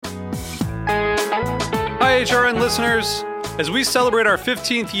HRN listeners. As we celebrate our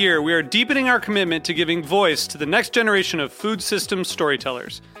 15th year, we are deepening our commitment to giving voice to the next generation of food systems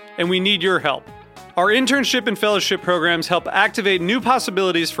storytellers, and we need your help. Our internship and fellowship programs help activate new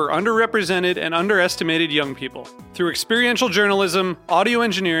possibilities for underrepresented and underestimated young people through experiential journalism, audio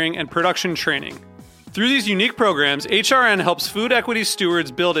engineering, and production training. Through these unique programs, HRN helps food equity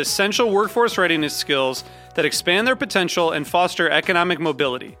stewards build essential workforce readiness skills that expand their potential and foster economic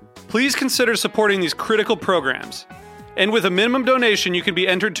mobility. Please consider supporting these critical programs. And with a minimum donation, you can be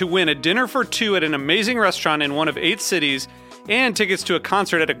entered to win a dinner for two at an amazing restaurant in one of 8 cities and tickets to a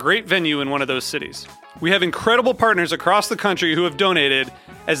concert at a great venue in one of those cities. We have incredible partners across the country who have donated,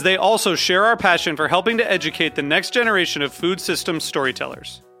 as they also share our passion for helping to educate the next generation of food systems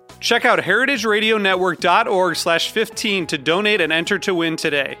storytellers. Check out heritageradionetwork.org/15 to donate and enter to win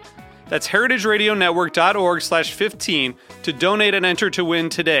today. That's heritageradionetwork.org/15 to donate and enter to win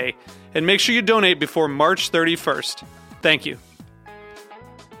today. And make sure you donate before March 31st. Thank you.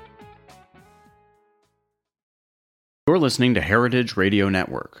 You're listening to Heritage Radio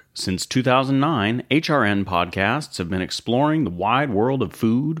Network. Since 2009, HRN podcasts have been exploring the wide world of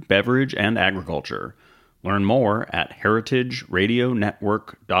food, beverage, and agriculture. Learn more at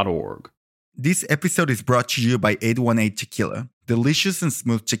heritageradionetwork.org. This episode is brought to you by 818 Tequila. Delicious and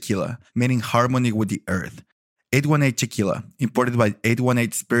smooth tequila made in harmony with the earth. 818 Tequila, imported by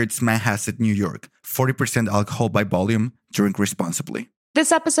 818 Spirits, Manhasset, New York. 40% alcohol by volume. Drink responsibly.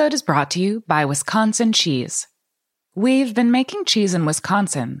 This episode is brought to you by Wisconsin Cheese. We've been making cheese in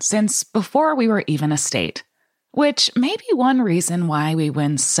Wisconsin since before we were even a state, which may be one reason why we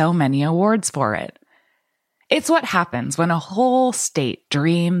win so many awards for it. It's what happens when a whole state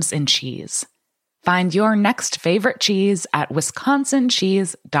dreams in cheese. Find your next favorite cheese at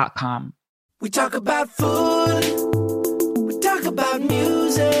wisconsincheese.com. We talk about food, we talk about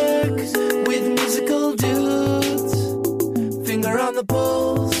music, with musical dudes. Finger on the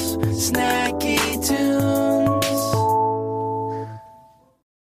pulse, snacky tunes.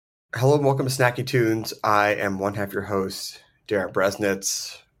 Hello and welcome to Snacky Tunes. I am one half your host, Darren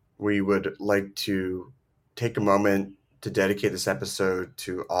Bresnitz. We would like to take a moment to dedicate this episode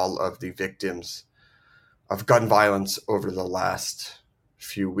to all of the victims of gun violence over the last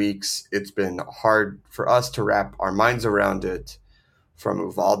few weeks. It's been hard for us to wrap our minds around it, from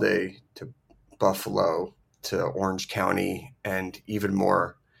Uvalde to Buffalo to Orange County and even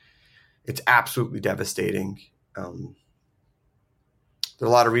more. It's absolutely devastating. There are a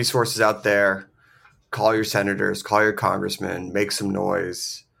lot of resources out there. Call your senators, call your congressmen, make some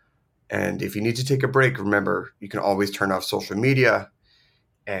noise. And if you need to take a break, remember, you can always turn off social media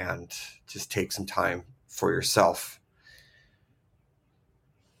and just take some time for yourself.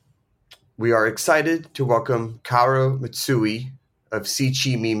 We are excited to welcome Kaoru Mitsui of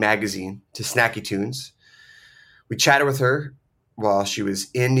Shichimi magazine to Snacky Tunes. We chatted with her while she was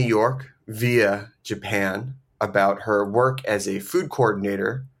in New York via Japan about her work as a food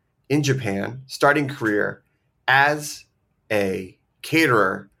coordinator in Japan, starting career as a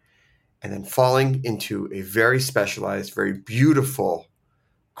caterer, and then falling into a very specialized, very beautiful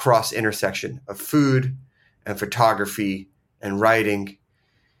cross intersection of food and photography and writing.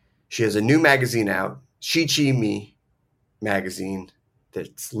 She has a new magazine out, Shichimi magazine,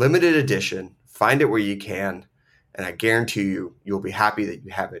 that's limited edition. Find it where you can, and I guarantee you, you'll be happy that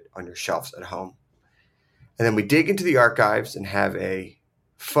you have it on your shelves at home. And then we dig into the archives and have a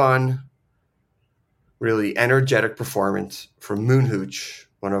fun, really energetic performance from Hooch,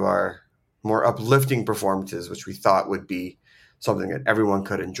 one of our more uplifting performances, which we thought would be something that everyone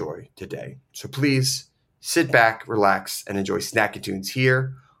could enjoy today. So please sit back, relax, and enjoy Snacky Tunes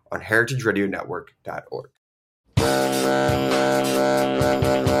here on heritageradionetwork.org.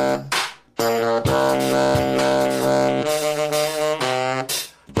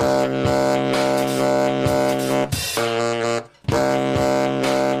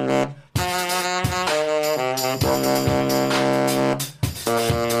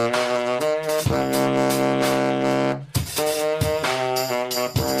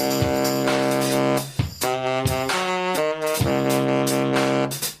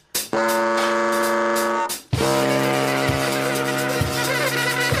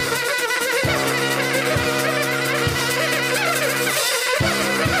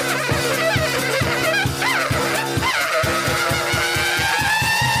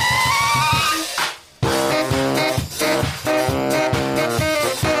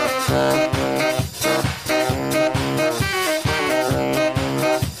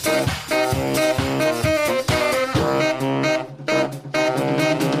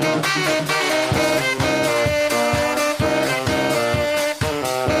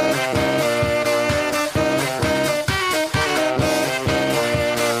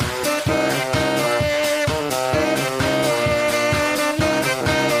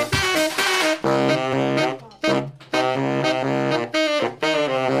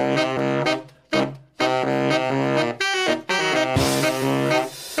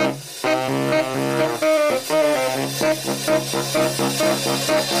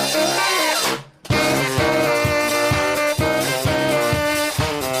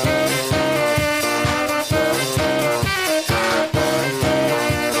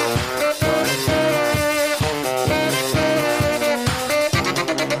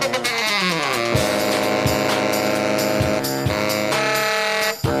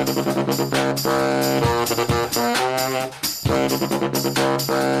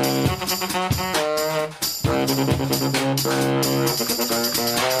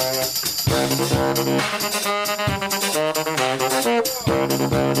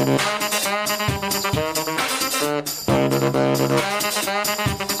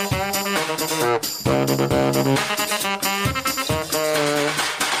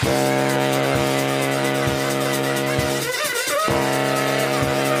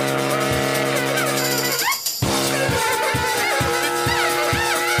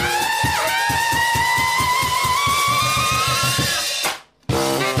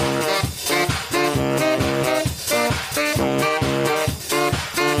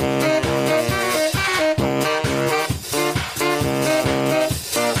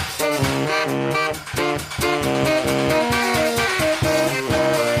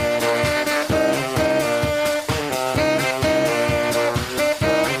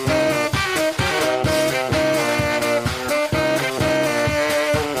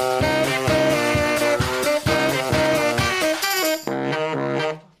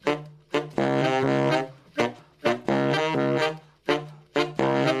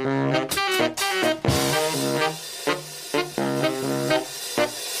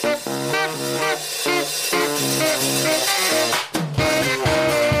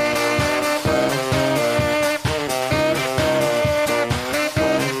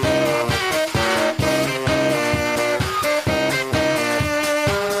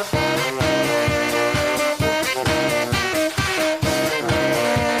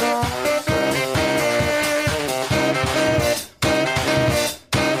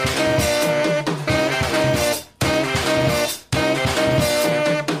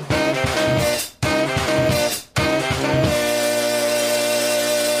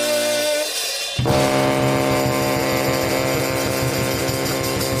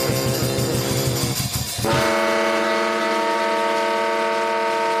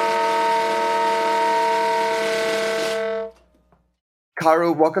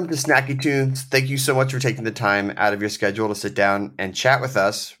 Kaoru, welcome to Snacky Tunes. Thank you so much for taking the time out of your schedule to sit down and chat with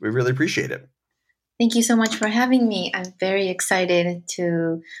us. We really appreciate it. Thank you so much for having me. I'm very excited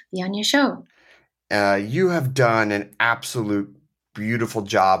to be on your show. You have done an absolute beautiful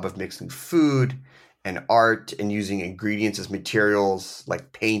job of mixing food and art and using ingredients as materials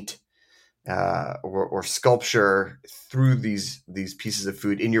like paint or sculpture through these pieces of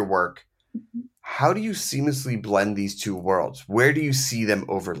food in your work. Mm-hmm. How do you seamlessly blend these two worlds? Where do you see them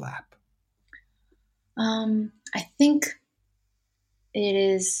overlap? I think it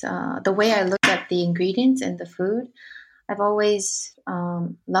is the way I look at the ingredients and the food. I've always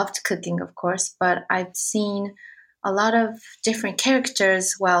loved cooking, of course, but I've seen a lot of different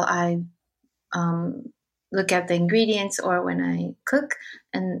characters while I look at the ingredients or when I cook.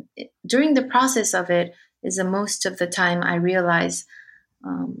 And during the process of it is the most of the time I realize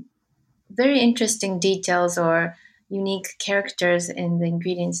very interesting details or unique characters in the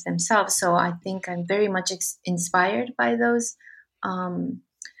ingredients themselves. So I think I'm very much inspired by those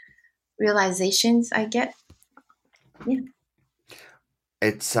realizations I get. Yeah.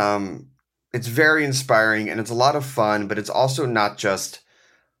 It's very inspiring and it's a lot of fun, but it's also not just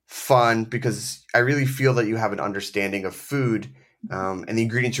fun because I really feel that you have an understanding of food and the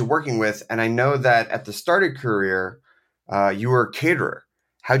ingredients you're working with. And I know that at the start of your career, you were a caterer.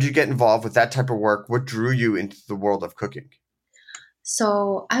 How did you get involved with that type of work? What drew you into the world of cooking?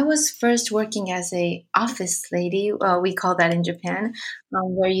 So I was first working as a office lady. We call that in Japan,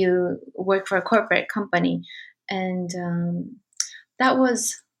 where you work for a corporate company, and that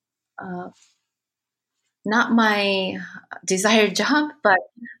was not my desired job. But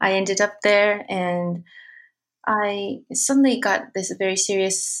I ended up there, and I suddenly got this very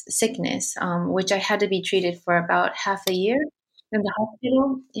serious sickness, which I had to be treated for about half a year in the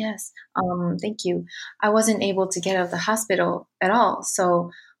hospital. Yes, thank you. I wasn't able to get out of the hospital at all. So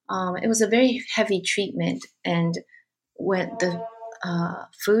it was a very heavy treatment. And when the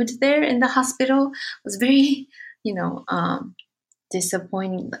food there in the hospital was very,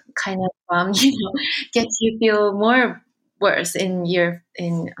 disappointing, kind of, gets you feel more worse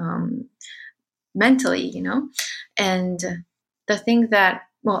mentally, and the thing that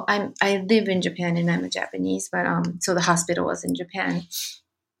I live in Japan and I'm a Japanese, but so the hospital was in Japan,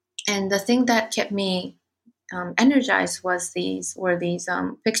 and the thing that kept me energized was these photographs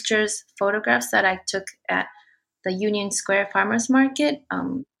that I took at the Union Square Farmers Market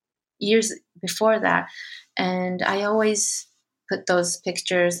years before that, and I always put those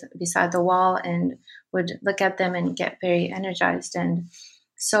pictures beside the wall and would look at them and get very energized. And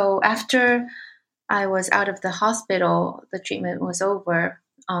so after I was out of the hospital, the treatment was over.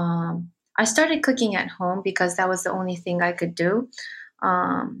 I started cooking at home because that was the only thing I could do.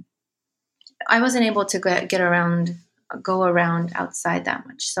 Um, I wasn't able to go around outside that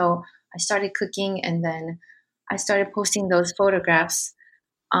much. So I started cooking, and then I started posting those photographs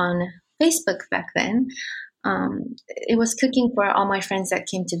on Facebook back then. It was cooking for all my friends that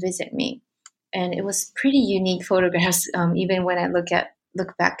came to visit me, and it was pretty unique photographs. Even when I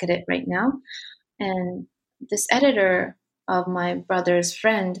look back at it right now, and this editor of my brother's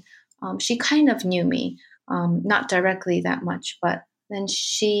friend, she kind of knew me, not directly that much, but then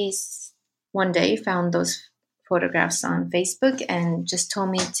one day found those photographs on Facebook and just told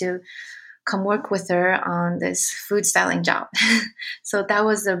me to come work with her on this food styling job. So that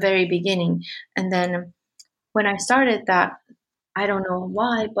was the very beginning. And then when I started that, I don't know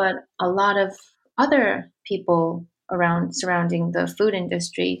why, but a lot of other people around surrounding the food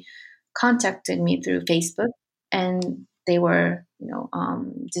industry contacted me through Facebook, and they were,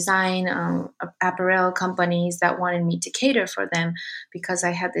 design apparel companies that wanted me to cater for them because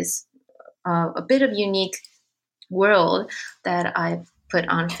I had this a bit of unique world that I put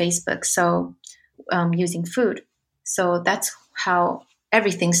on Facebook. So using food, so that's how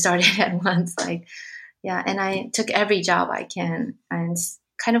everything started at once. Like, yeah, and I took every job I can and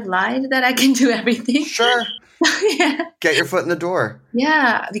kind of lied that I can do everything. Sure. Yeah. Get your foot in the door.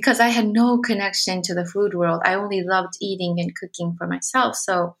 Yeah, because I had no connection to the food world. I only loved eating and cooking for myself.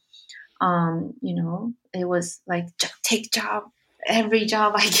 So, it was like take every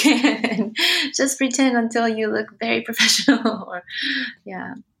job I can, and just pretend until you look very professional. Or,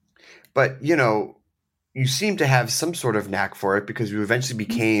 yeah. But, you seem to have some sort of knack for it because you eventually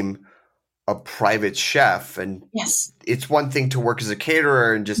became a private chef. And Yes. it's one thing to work as a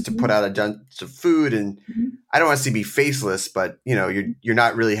caterer and just to put out a bunch of food. And I don't want to say be faceless, but, you're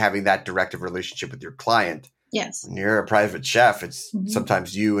not really having that direct of relationship with your client. Yes. When you're a private chef, it's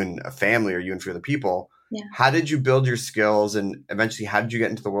sometimes you and a family or you and a few other people. Yeah. How did you build your skills, and eventually how did you get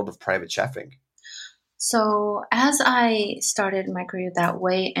into the world of private chefing? So as I started my career that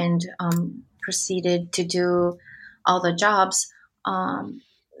way and proceeded to do all the jobs,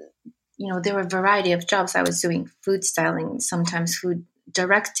 there were a variety of jobs. I was doing food styling, sometimes food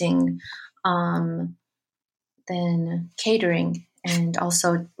directing, then catering, and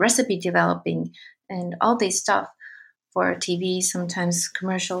also recipe developing, and all this stuff for TV, sometimes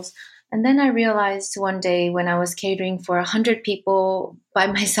commercials. And then I realized one day when I was catering for 100 people by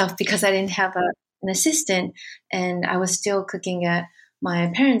myself because I didn't have an assistant, and I was still cooking at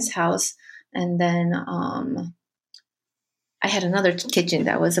my parents' house. And then I had another kitchen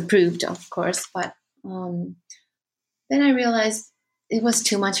that was approved, of course, but then I realized it was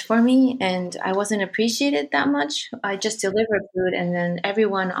too much for me and I wasn't appreciated that much. I just delivered food, and then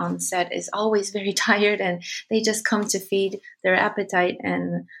everyone on set is always very tired and they just come to feed their appetite.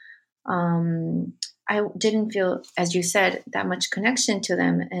 And I didn't feel, as you said, that much connection to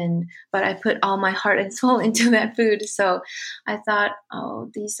them. But I put all my heart and soul into that food. So I thought,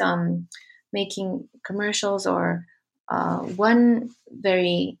 these making commercials or one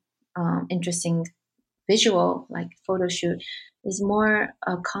very interesting visual like photo shoot is more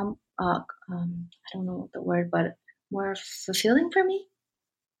I don't know the word, but more fulfilling for me.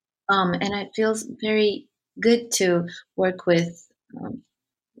 And it feels very good to work with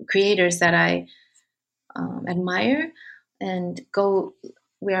creators that I admire and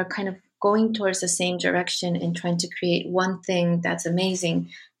we are kind of going towards the same direction and trying to create one thing that's amazing.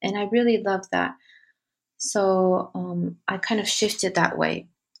 And I really love that. So I kind of shifted that way,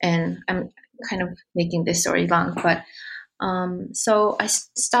 and I'm kind of making this story long, but so I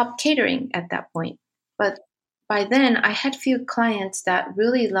stopped catering at that point. But by then I had few clients that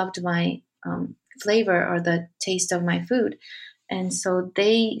really loved my flavor or the taste of my food. And so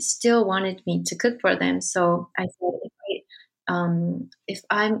they still wanted me to cook for them. So I said, if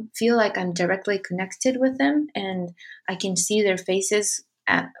I feel like I'm directly connected with them and I can see their faces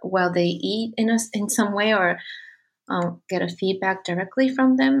while they eat in some way, or get a feedback directly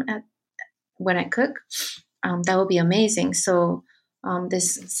from them when I cook, that would be amazing. So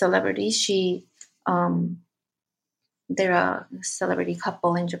this celebrity, they're a celebrity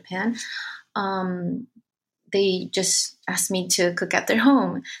couple in Japan. They just asked me to cook at their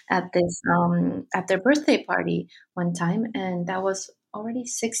home at their birthday party one time, and that was already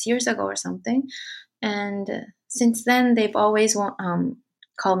 6 years ago or something. And since then, they've always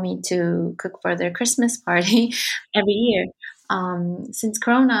called me to cook for their Christmas party every year. Since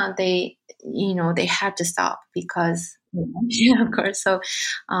Corona, they had to stop because, yeah, of course. So,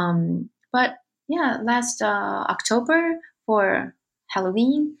 but yeah, last October for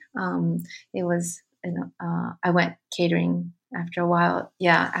Halloween, it was, I went catering after a while,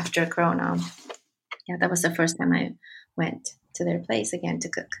 after Corona, that was the first time I went to their place again to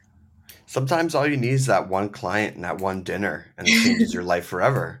cook. Sometimes all you need is that one client and that one dinner, and it changes your life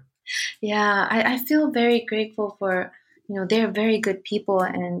forever. Yeah, I feel very grateful for, they're very good people,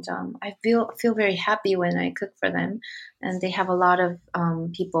 and I feel very happy when I cook for them. And they have a lot of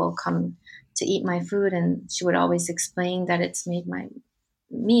people come to eat my food, and she would always explain that it's made by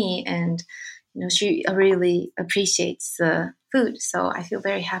me, and she really appreciates the food. So I feel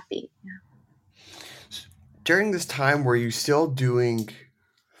very happy. Yeah. During this time, were you still doing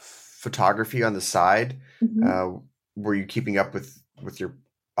photography on the side? Mm-hmm. Were you keeping up with your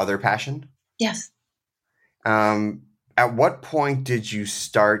other passion? Yes. At what point did you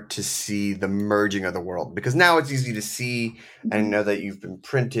start to see the merging of the world? Because now it's easy to see, and know that you've been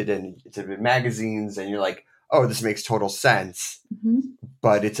printed and it's in magazines, and you're like, oh, this makes total sense. Mm-hmm.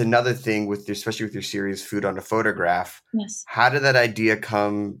 But it's another thing especially with your series, Food on a Photograph. Yes. How did that idea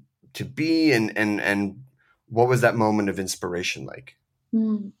come to be, and what was that moment of inspiration like?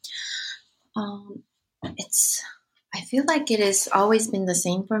 I feel like it has always been the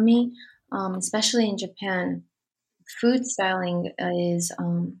same for me, especially in Japan. Food styling is,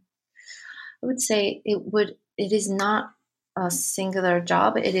 I would say it is not a singular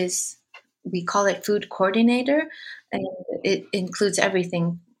job. It is, we call it food coordinator, and it includes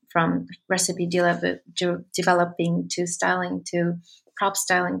everything from recipe developing to styling to prop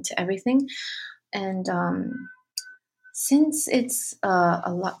styling to everything. And since it's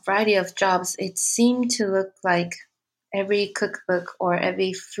a variety of jobs, it seemed to look like every cookbook or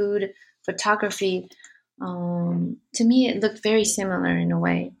every food photography. To me, it looked very similar in a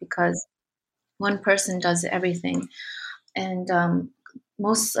way, because one person does everything. And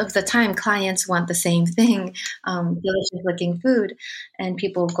most of the time, clients want the same thing, delicious looking food, and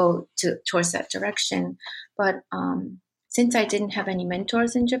people go towards that direction. But since I didn't have any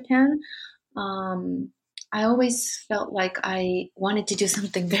mentors in Japan, I always felt like I wanted to do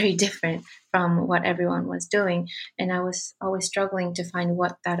something very different from what everyone was doing. And I was always struggling to find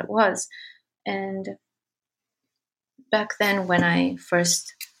what that was. And back then, when I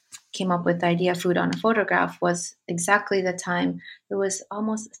first came up with the idea of Food on a Photograph, was exactly the time. It was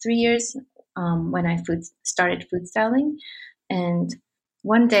almost 3 years when I started food styling. And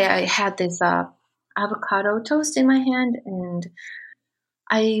one day I had this avocado toast in my hand, and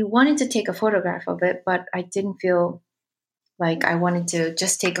I wanted to take a photograph of it, but I didn't feel like I wanted to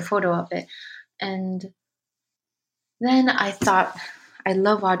just take a photo of it. And then I thought, I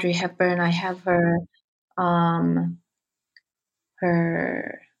love Audrey Hepburn. I have her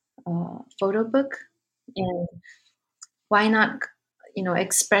photo book, and why not,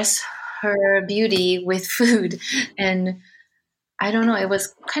 express her beauty with food? And I don't know, it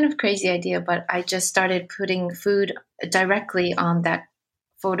was kind of crazy idea, but I just started putting food directly on that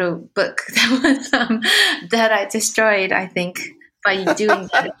photo book that I destroyed, I think, by doing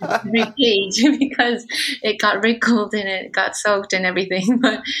that every page, because it got wrinkled and it got soaked and everything.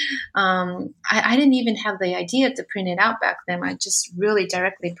 But I didn't even have the idea to print it out back then. I just really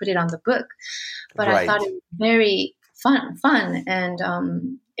directly put it on the book. But right. I thought it was very fun, and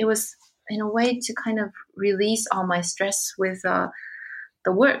it was in a way to kind of release all my stress with the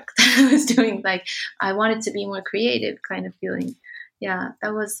work that I was doing. Like, I wanted to be more creative, kind of feeling. Yeah,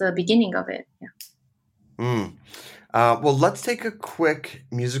 that was the beginning of it. Yeah. Well, let's take a quick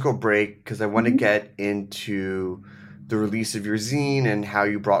musical break, because I want to get into the release of your zine and how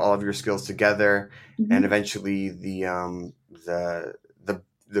you brought all of your skills together, and eventually the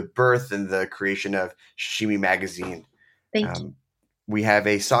birth and the creation of Shichimi magazine. Thank you. We have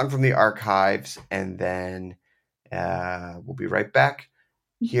a song from the archives, and then we'll be right back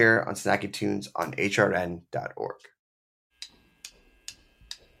here on Snacky Tunes on hrn.org.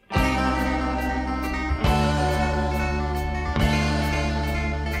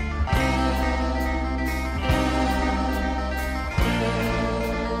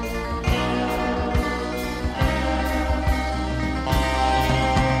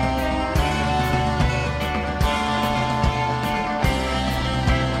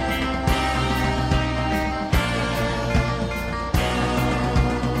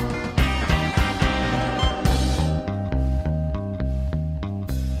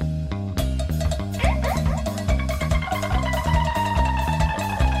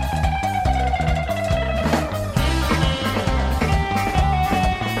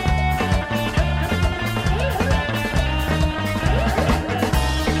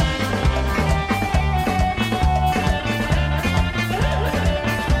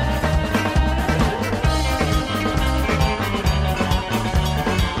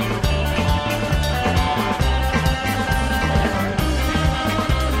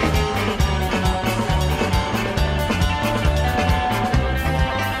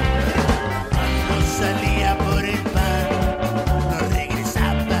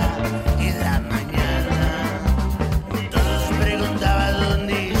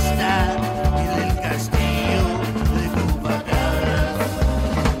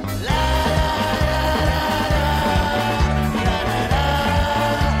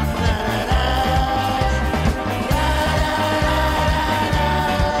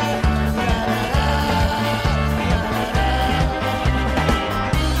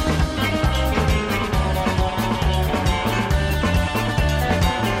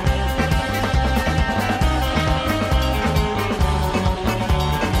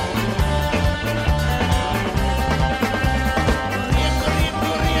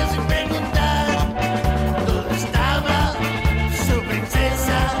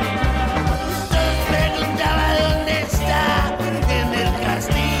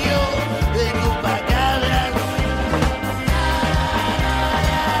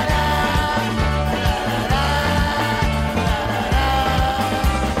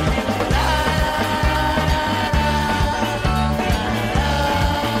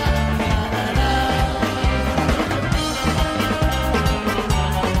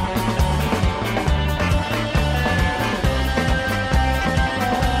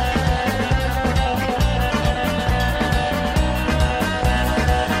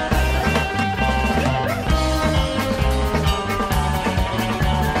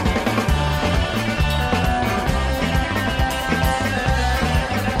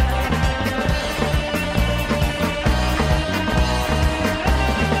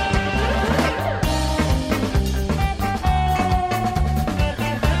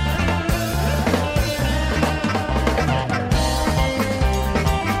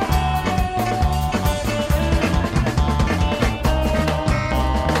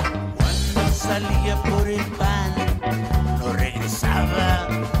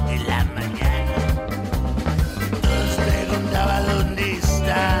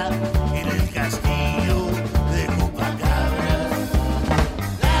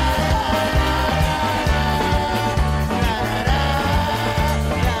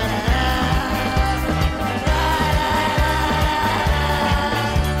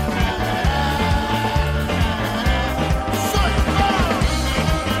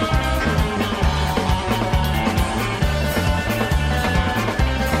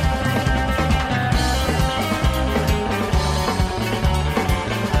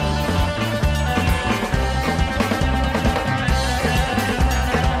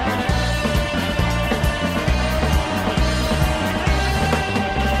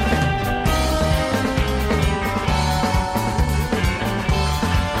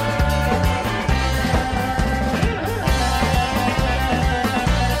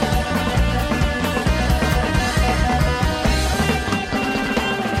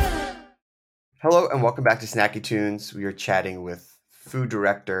 Hello and welcome back to Snacky Tunes. We are chatting with food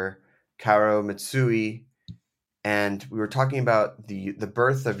director Kaoru Mitsui, and we were talking about the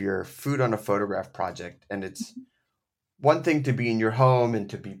birth of your Food on a Photograph project. And it's one thing to be in your home and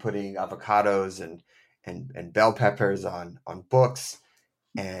to be putting avocados and bell peppers on books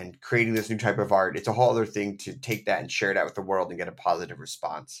and creating this new type of art. It's a whole other thing to take that and share it out with the world and get a positive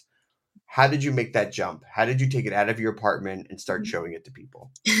response. How did you make that jump? How did you take it out of your apartment and start showing it to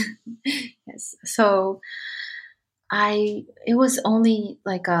people? Yes. So it was only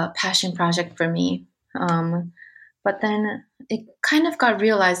like a passion project for me. But then it kind of got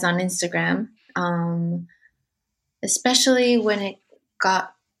realized on Instagram, especially when it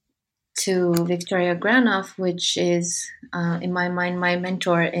got to Victoria Granoff, which is, in my mind, my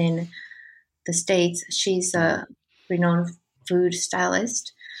mentor in the States. She's a renowned food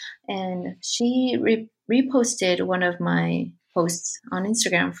stylist, and she reposted one of my posts on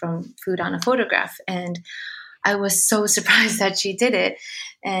Instagram from Food on a Photograph, and I was so surprised that she did it.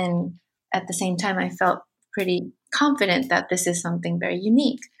 And at the same time, I felt pretty confident that this is something very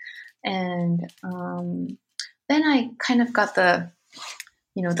unique. And then I kind of got the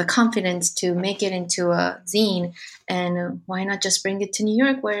confidence to make it into a zine. And why not just bring it to New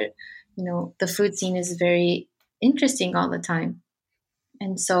York, where the food scene is very interesting all the time.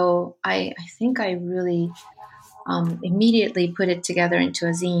 And so I think I really immediately put it together into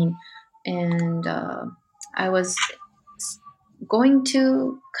a zine. And I was going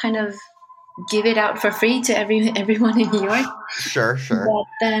to kind of give it out for free to everyone in New York. Sure. But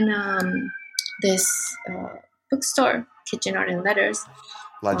then this bookstore, Kitchen Art and Letters,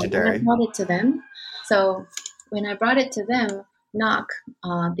 Legendary. I brought it to them. So when I brought it to them, Knock,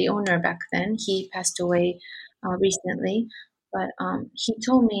 the owner back then, he passed away recently, but he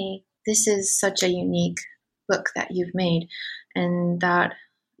told me, this is such a unique book that you've made and that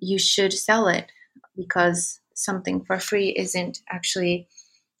you should sell it, because something for free isn't actually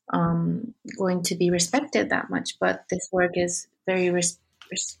going to be respected that much, but this work is very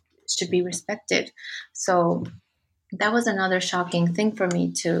should be respected. So that was another shocking thing for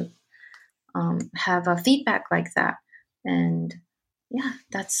me to have a feedback like that. And yeah,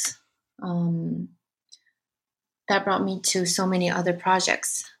 that's that brought me to so many other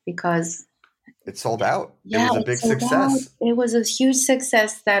projects, because it sold out. Yeah, it was a big success. It was a huge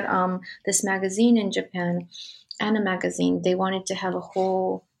success that this magazine in Japan, Anna Magazine, they wanted to have a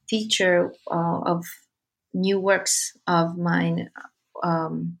whole feature of new works of mine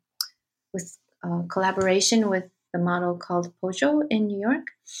with collaboration with the model called Pojo in New York.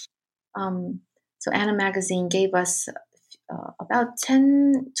 So Anna Magazine gave us about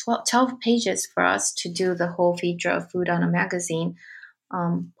 12 pages for us to do the whole feature of food on a magazine.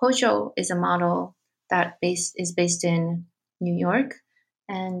 Pojo is a model that is based in New York,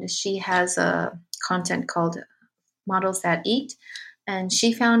 and she has a content called Models That Eat. And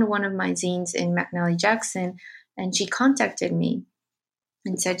she found one of my zines in McNally Jackson, and she contacted me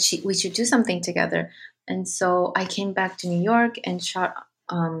and said we should do something together. And so I came back to New York and shot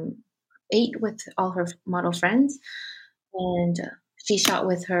 8 with all her model friends, and she shot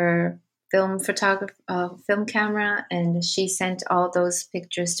with her film camera, and she sent all those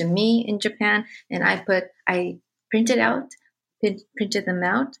pictures to me in Japan, and I printed them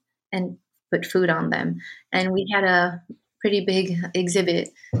out and put food on them, and we had a pretty big exhibit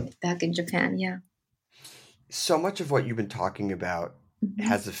back in Japan. Yeah. So much of what you've been talking about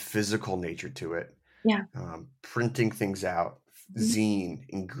has a physical nature to it. Yeah. Printing things out, zine,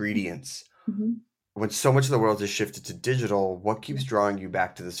 ingredients. When so much of the world has shifted to digital, what keeps drawing you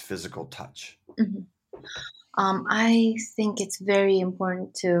back to this physical touch? I think it's very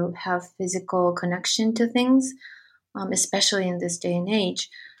important to have physical connection to things, especially in this day and age,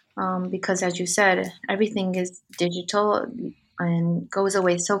 because as you said, everything is digital and goes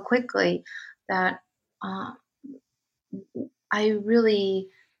away so quickly that I really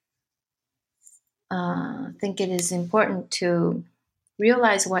think it is important to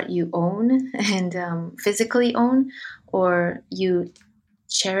realize what you own and physically own, or you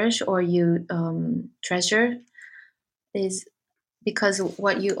cherish, or you treasure, is because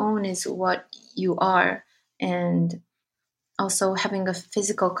what you own is what you are. And also having a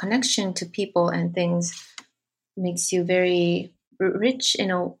physical connection to people and things makes you very rich,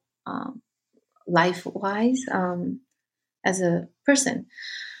 life-wise, as a person.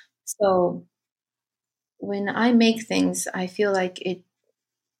 So when I make things, I feel like it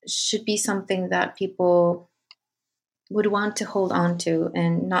should be something that people would want to hold on to,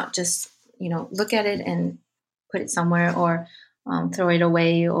 and not just, look at it and put it somewhere, or throw it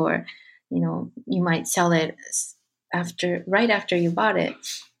away, or, you might sell it right after you bought it.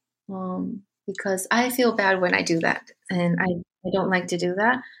 because I feel bad when I do that, and I don't like to do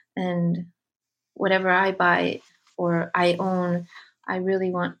that. And whatever I buy or I own, I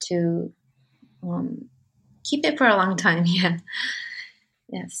really want to keep it for a long time. Yeah.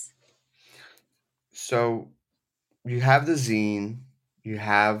 Yes. So you have the zine, you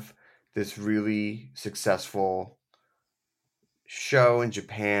have this really successful show in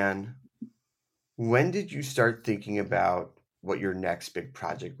Japan. When did you start thinking about what your next big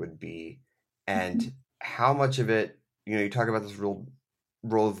project would be, and how much of it, you talk about this role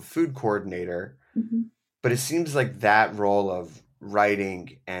of the food coordinator, Mm-hmm. but it seems like that role of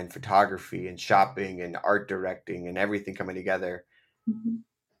writing and photography and shopping and art directing and everything coming together Mm-hmm.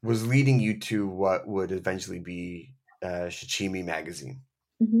 was leading you to what would eventually be Shichimi magazine.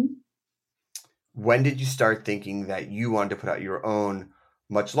 Mm-hmm. When did you start thinking that you wanted to put out your own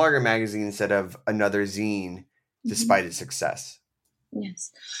much larger magazine instead of another zine, despite its success?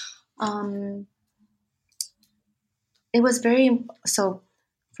 Yes. It was so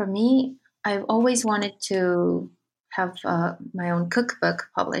for me, I've always wanted to have my own cookbook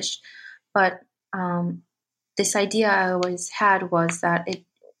published, but this idea I always had was that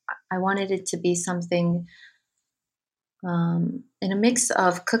I wanted it to be something in a mix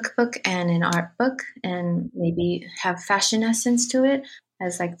of cookbook and an art book, and maybe have fashion essence to it,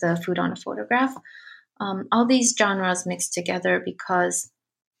 as like the food on a photograph. All these genres mixed together because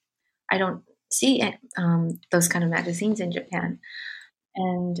I don't see those kind of magazines in Japan.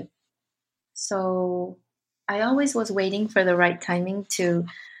 And so I always was waiting for the right timing to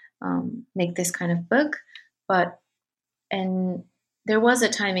make this kind of book. And there was a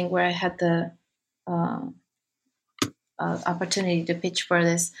timing where I had the uh, opportunity to pitch for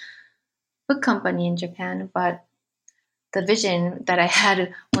this book company in Japan, but the vision that I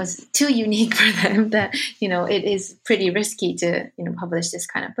had was too unique for them that, it is pretty risky to, publish this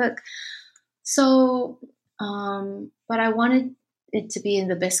kind of book. So, but I wanted it to be in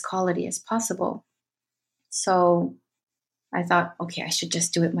the best quality as possible. So I thought, okay, I should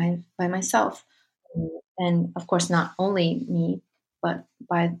just do it by myself. And of course, not only me, but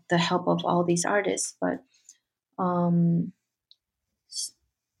by the help of all these artists. But, sorry,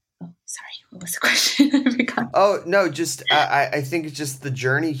 what was the question? I forgot. Oh, no, just I think it's just the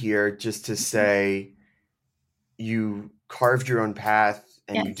journey here, just to say you carved your own path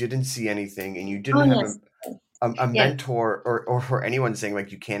and you Yes. didn't see anything and you Oh, didn't have yes. a Yes. mentor or anyone saying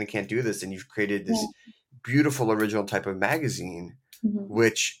like you can and can't do this, and you've created this beautiful original type of magazine, Mhm.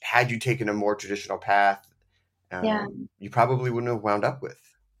 which had you taken a more traditional path, Yeah. you probably wouldn't have wound up with.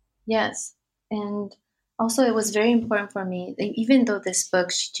 Yes. And also, it was very important for me, even though this book,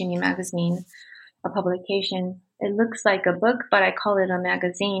 Shichimi Magazine, a publication, it looks like a book, but I call it a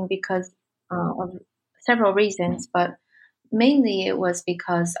magazine because of several reasons. But mainly it was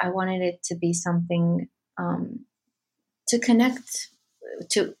because I wanted it to be something to connect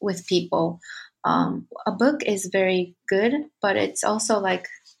with people. A book is very good, but it's also like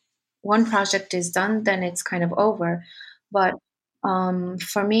one project is done, then it's kind of over. But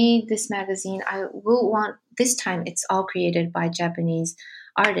for me, this magazine, I will want, this time it's all created by Japanese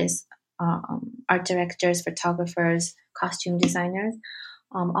artists, art directors, photographers, costume designers,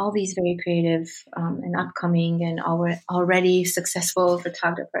 all these very creative and upcoming and already successful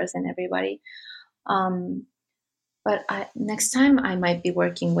photographers and everybody. But next time I might be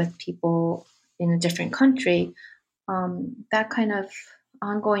working with people in a different country, that kind of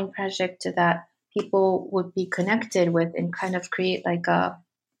ongoing project that people would be connected with and kind of create like a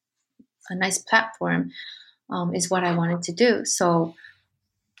nice platform is what I wanted to do. So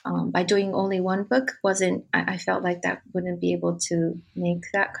by doing only one book I felt like that wouldn't be able to make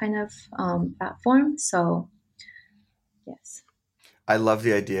that kind of platform. So yes. I love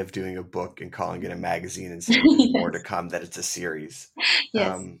the idea of doing a book and calling it a magazine and saying there's more to Yes. come, that it's a series.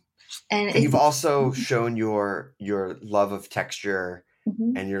 Yes. And you've also shown your love of texture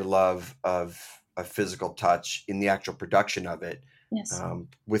Mhm. and your love of physical touch in the actual production of it. Yes.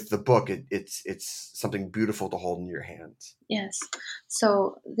 With the book, it's something beautiful to hold in your hands. Yes.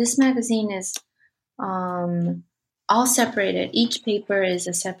 So this magazine is all separated. Each paper is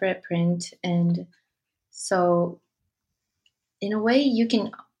a separate print, and so in a way you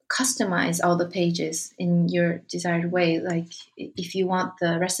can customize all the pages in your desired way. Like if you want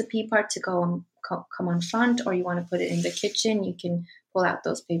the recipe part to come on front, or you want to put it in the kitchen, you can pull out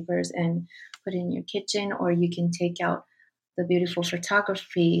those papers and put it in your kitchen, or you can take out the beautiful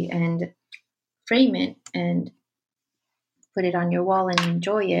photography and frame it and put it on your wall and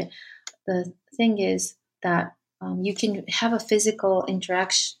enjoy it. The thing is that you can have a physical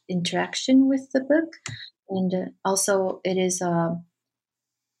interaction with the book, and also it is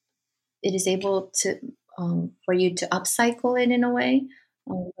it is able to for you to upcycle it in a way.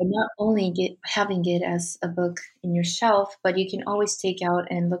 But not only having it as a book in your shelf, but you can always take out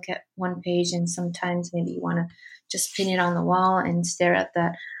and look at one page, and sometimes maybe you want to just pin it on the wall and stare at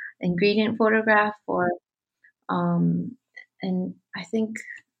that ingredient photograph. And I think,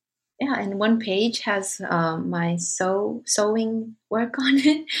 yeah, and one page has my sewing work on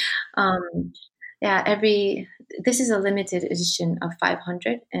it. Yeah, this is a limited edition of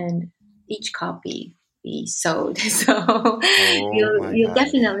 500, and each copy be sewed. So you'll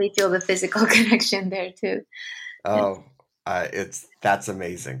definitely feel the physical connection there too. Oh, that's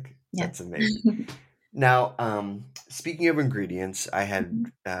amazing. Yeah. That's amazing. Now, speaking of ingredients, I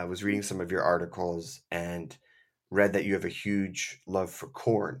was reading some of your articles and read that you have a huge love for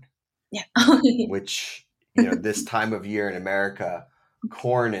corn. Yeah. Which, this time of year in America,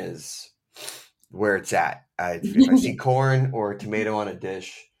 corn is where it's at. If I see corn or tomato on a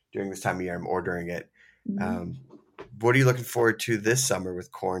dish during this time of year, I'm ordering it. What are you looking forward to this summer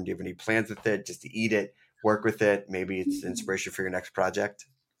with corn? Do you have any plans with it? Just to eat it, work with it? Maybe it's inspiration for your next project?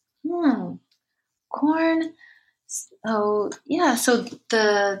 Corn. Oh, yeah. So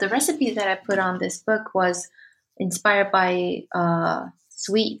the recipe that I put on this book was inspired by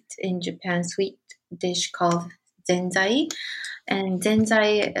sweet dish called zenzai. And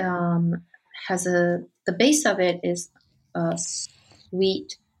zenzai has the base of it is a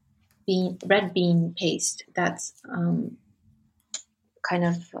sweet red bean paste that's kind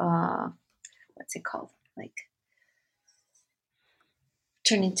of what's it called, like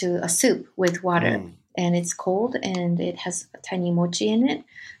turned into a soup with water. And it's cold and it has a tiny mochi in it.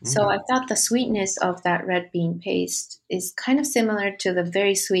 So I thought the sweetness of that red bean paste is kind of similar to the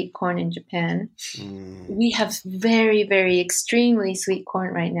very sweet corn in Japan. We have very, very extremely sweet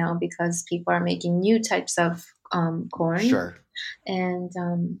corn right now because people are making new types of corn. Sure. And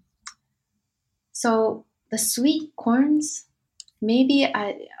so the sweet corns, maybe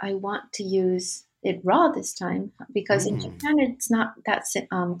I want to use it raw this time because in Japan it's not that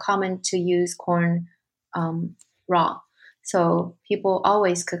common to use corn raw. So people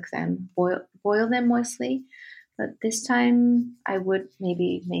always cook them, boil them mostly. But this time I would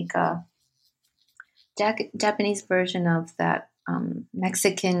maybe make a Japanese version of that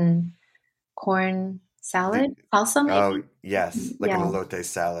Mexican corn salad. Salsa maybe? Oh, yes. Like an elote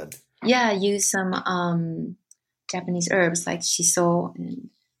salad. Yeah, use some Japanese herbs like shiso and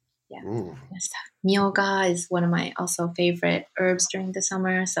miyoga is one of my also favorite herbs during the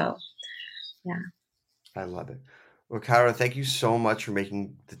summer. So, yeah. I love it. Well, Kaoru, thank you so much for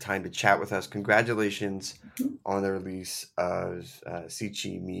making the time to chat with us. Congratulations on the release of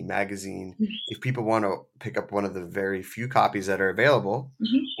Shichimi magazine. If people want to pick up one of the very few copies that are available,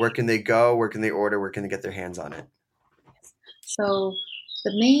 where can they go? Where can they order? Where can they get their hands on it? So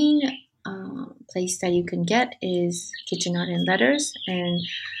the main place that you can get is Kitchen Art and Letters, and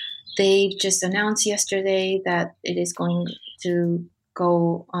they just announced yesterday that it is going to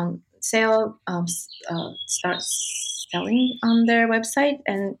go on sale, start selling on their website,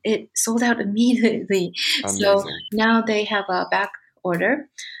 and it sold out immediately. Amazing. So now they have a back order,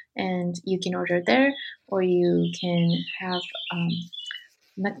 and you can order there, or you can have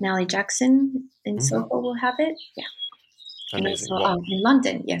McNally Jackson in Soho will have it. Yeah. Amazing. And also in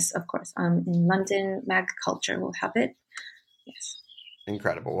London, yes, of course. In London, Mag Culture will have it. Yes.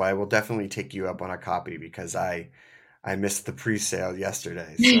 Incredible. Well, I will definitely take you up on a copy because I missed the pre-sale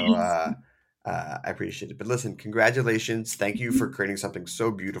yesterday. So I appreciate it. But listen, congratulations. Thank you for creating something so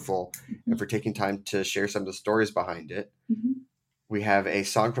beautiful and for taking time to share some of the stories behind it. We have a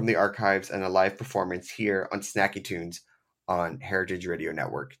song from the archives and a live performance here on Snacky Tunes on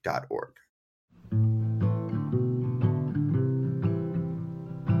heritageradionetwork.org.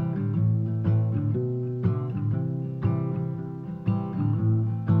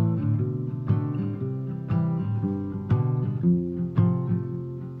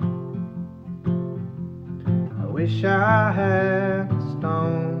 Wish I had a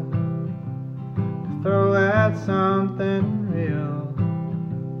stone to throw at something real,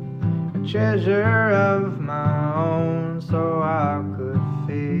 a treasure of my own so I could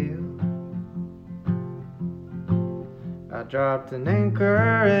feel. I dropped an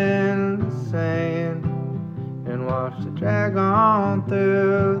anchor in the sand and watched it drag on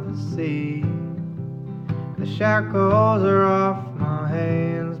through the sea. The shackles are off my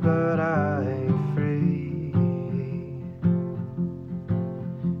hands, but I ain't free.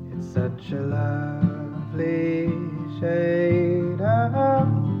 Such a lovely shade of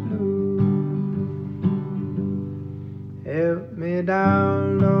blue. Help me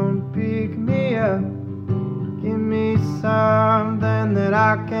down, don't pick me up. Give me something something that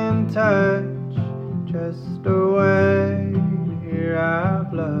I can touch. Just a way to hear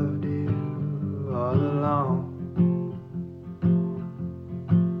I've loved you all along.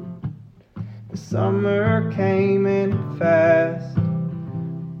 The summer came in fast,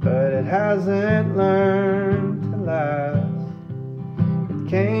 but it hasn't learned to last. It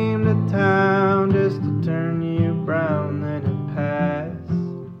came to town just to turn you brown, then it passed.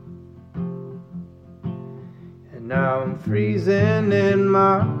 And now I'm freezing in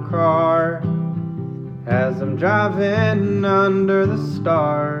my car as I'm driving under the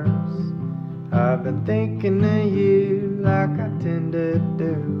stars. I've been thinking of you like I tend to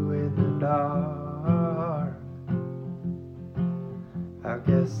do in the dark. I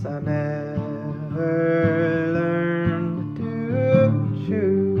guess I never learned to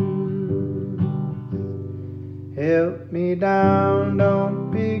choose. Help me down,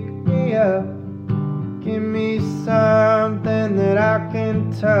 don't pick me up. Give me something that I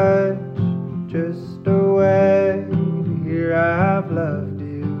can touch. Just a way to hear I've loved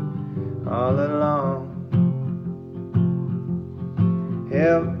you all along.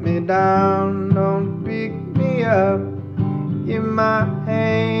 Help me down, don't pick me up. Give my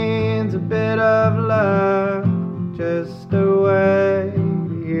hands a bit of luck. Just a way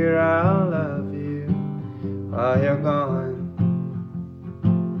to hear I love you while you're gone.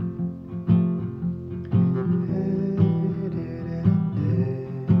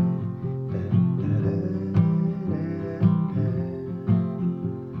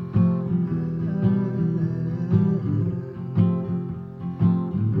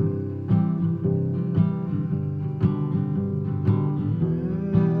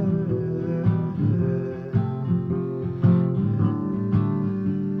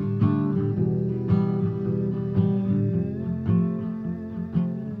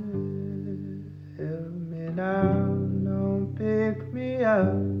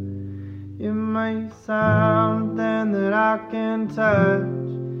 You make something that I can touch.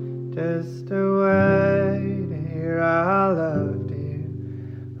 Just a way to hear I loved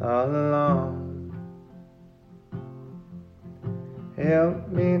you all along. Help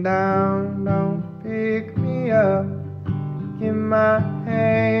me down, don't pick me up. Give my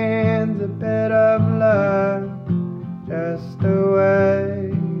hands a bit of luck. Just a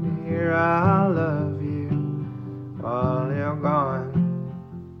way to hear I love you while you're gone.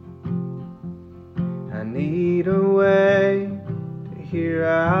 I need a way to hear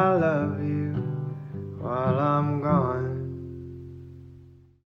I love you while I'm gone.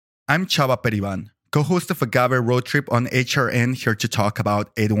 I'm Chava Periban, co-host of Agave Road Trip on HRN, here to talk about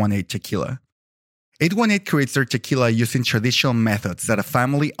 818 Tequila. 818 creates their tequila using traditional methods at a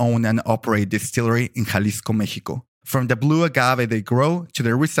family-owned and operated distillery in Jalisco, Mexico. From the blue agave they grow to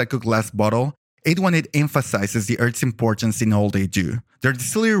their recycled glass bottle, 818 emphasizes the earth's importance in all they do. Their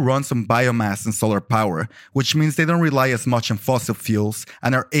distillery runs on biomass and solar power, which means they don't rely as much on fossil fuels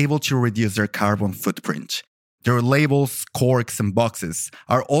and are able to reduce their carbon footprint. Their labels, corks, and boxes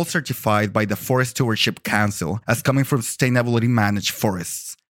are all certified by the Forest Stewardship Council as coming from sustainably managed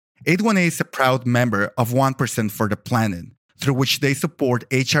forests. 818 is a proud member of 1% for the Planet, through which they support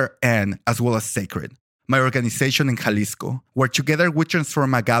HRN as well as Sacred, my organization in Jalisco, where together we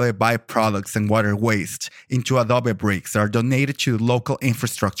transform agave byproducts and water waste into adobe bricks that are donated to local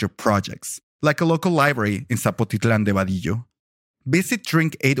infrastructure projects, like a local library in Zapotitlan de Vadillo. Visit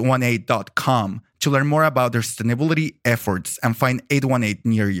drink818.com to learn more about their sustainability efforts and find 818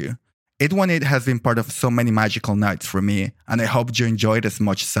 near you. 818 has been part of so many magical nights for me, and I hope you enjoy it as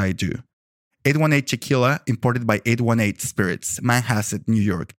much as I do. 818 Tequila, imported by 818 Spirits, Manhasset, New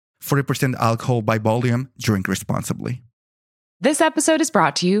York. 40% alcohol by volume. Drink responsibly. This episode is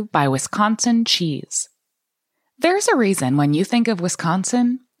brought to you by Wisconsin Cheese. There's a reason when you think of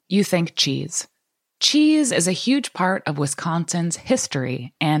Wisconsin, you think cheese. Cheese is a huge part of Wisconsin's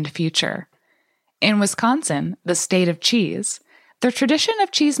history and future. In Wisconsin, the state of cheese, the tradition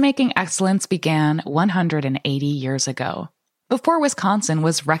of cheese-making excellence began 180 years ago, before Wisconsin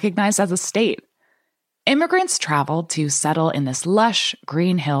was recognized as a state. Immigrants traveled to settle in this lush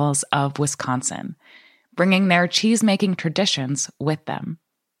green hills of Wisconsin, bringing their cheese-making traditions with them.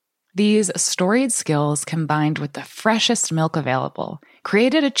 These storied skills, combined with the freshest milk available,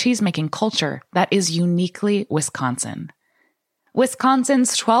 created a cheese-making culture that is uniquely Wisconsin.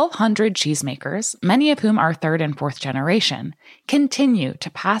 Wisconsin's 1,200 cheesemakers, many of whom are third and fourth generation, continue to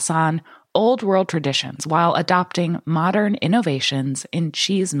pass on old world traditions while adopting modern innovations in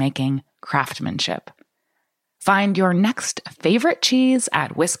cheese-making craftsmanship. Find your next favorite cheese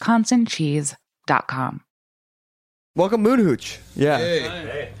at wisconsincheese.com. Welcome, Moon Hooch. Yeah.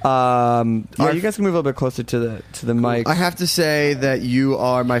 You guys can move a little bit closer to the mic. I have to say that you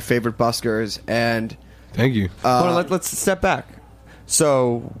are my favorite buskers, and thank you. Hold on, let's step back.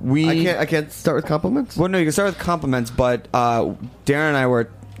 So I can't start with compliments. Well, no, you can start with compliments. But Darren and I were,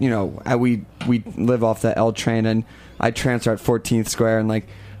 we live off the L train, and I transfer at 14th Square, and like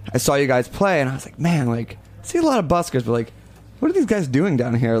I saw you guys play, and I was like, man, like I see a lot of buskers, but like, what are these guys doing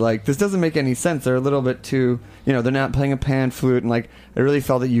down here? Like, this doesn't make any sense. They're a little bit too, they're not playing a pan flute, and like I really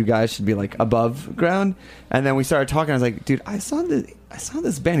felt that you guys should be like above ground. And then we started talking. I was like, dude, I saw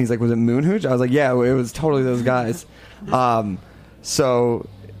this band. He's like, was it Moon Hooch? I was like, yeah, it was totally those guys. So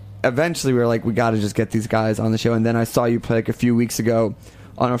eventually we were like, we got to just get these guys on the show. And then I saw you play like a few weeks ago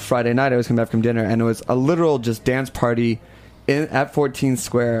on a Friday night. I was coming back from dinner, and it was a literal just dance party at 14th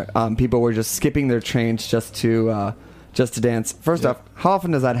Square. People were just skipping their trains just to dance. First off, how often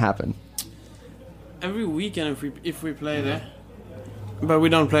does that happen? Every weekend if we play there. But we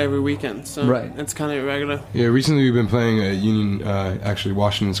don't play every weekend, so right. It's kind of irregular. Yeah, recently we've been playing at Union, actually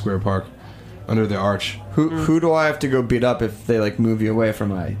Washington Square Park, under the arch. Who do I have to go beat up if they like move you away from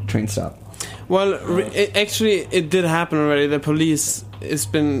my train stop? Well, it did happen already. The police has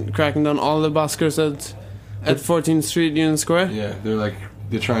been cracking down all the buskers at 14th Street Union Square. Yeah,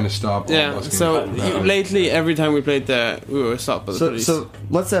 they're trying to stop. Yeah, so lately every time we played there, we were stopped by the police. So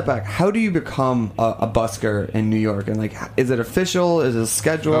let's step back. How do you become a busker in New York? And like, is it official? Is it a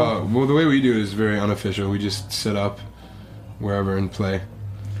schedule? Well, the way we do it is very unofficial. We just set up wherever and play.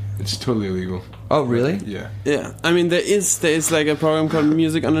 It's totally illegal. Oh, really? Yeah. Yeah. I mean, there is like a program called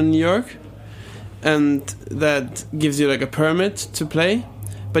Music Under New York, and that gives you like a permit to play,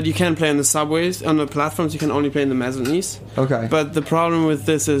 but you can't play on the subways, on the platforms. You can only play in the mezzanines. Okay. But the problem with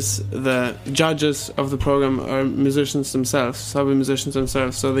this is the judges of the program are musicians themselves, subway musicians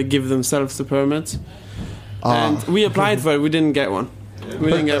themselves, so they give themselves the permit. And we applied for it. We didn't get one. We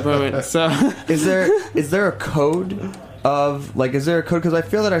didn't get a permit. So is there a code? Because I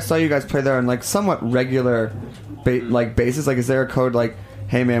feel that I saw you guys play there on like somewhat regular basis. Like, is there a code like,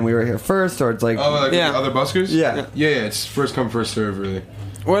 hey man, we were here first, or it's like, the other buskers? Yeah, it's first come first serve, really.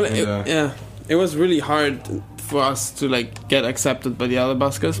 Well, it was really hard for us to like get accepted by the other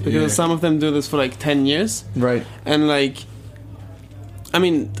buskers because some of them do this for like 10 years, right? And like, I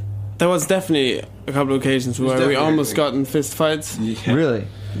mean, there was definitely a couple of occasions where we almost got in fist fights. Yeah. Really,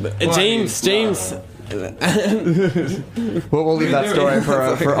 James. We'll leave that story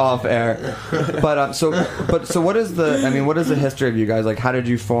for off air. But so what is the history of you guys? Like, how did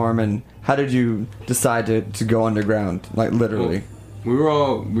you form, and how did you decide to go underground? Like, literally.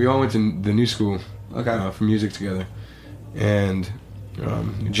 Well, we all went to the new school for music together, and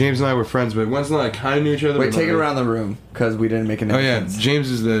James and I were friends, but Wenzel and I kind of knew each other. Wait, take it around the room because we didn't make an entrance. Oh yeah, James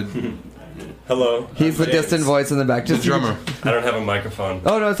is the. Hello. He's the distant voice in the back. Just the drummer. I don't have a microphone.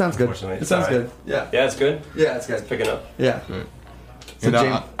 Oh no, it sounds good. It sounds good. Yeah. Yeah, it's good. Yeah, it's good. It's picking up. Yeah. Right. So and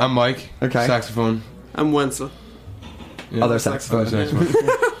James, I'm Mike. Okay. Saxophone. I'm Wenzel. Yeah. Other saxophone.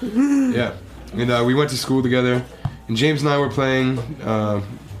 Yeah. And we went to school together, and James and I were playing,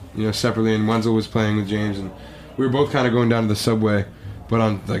 separately, and Wenzel was playing with James, and we were both kind of going down to the subway, but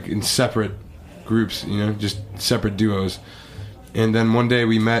on like in separate groups, just separate duos. And then one day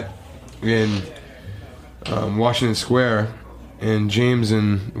we met in Washington Square, and James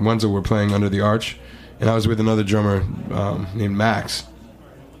and Wenzel were playing under the arch, and I was with another drummer named Max,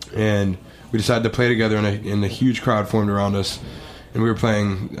 and we decided to play together, and a huge crowd formed around us, and we were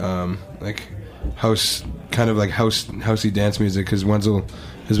playing like housey dance music because Wenzel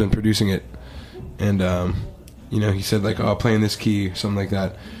has been producing it, and he said like, I'll play in this key, something like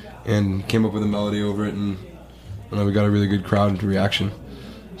that, and came up with a melody over it, and we got a really good crowd reaction,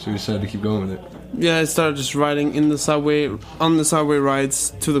 so we decided to keep going with it. Yeah, I started just writing on the subway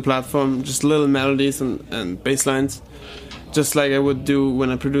rides to the platform, just little melodies and bass lines, just like I would do when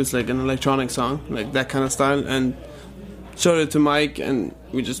I produce like an electronic song, like that kind of style, and showed it to Mike, and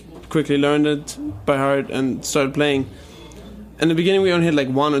we just quickly learned it by heart and started playing. In the beginning, we only had like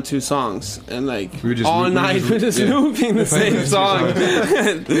 1 or 2 songs, and like all night we're just looping the same song.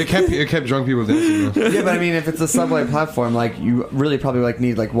 It kept drunk people dancing. Yeah, but I mean, if it's a subway platform, like you really probably like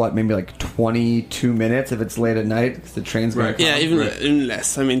need like what, maybe like 22 minutes if it's late at night because the train's going. Yeah, even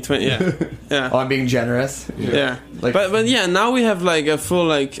less. I mean, 20. Yeah, yeah. Oh, I'm being generous. Yeah, but yeah, now we have like a full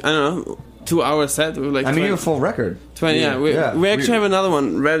like I don't know 2-hour set. With like you have a full record. 20. Yeah, we actually have another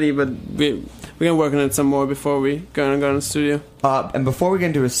one ready, but we're gonna work on it some more before we go in the studio. And before we get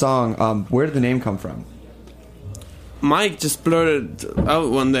into a song, where did the name come from? Mike just blurted out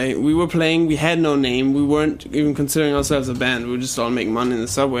one day. We were playing, we had no name, we weren't even considering ourselves a band, we were just all making money in the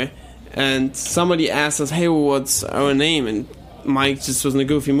subway. and somebody asked us, "Hey, what's our name?" And Mike just was in a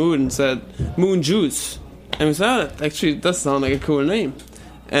goofy mood and said, "Moon Juice." And we said, "Oh, that actually does sound like a cool name."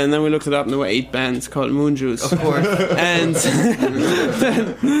 And then we looked it up, and there were 8 bands called Moon Juice. Of course. And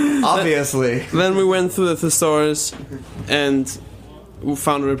then, obviously. Then we went through the thesaurus, and we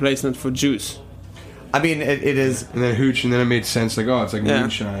found a replacement for Juice. I mean, it is. And then Hooch, and then it made sense. Like, oh, it's like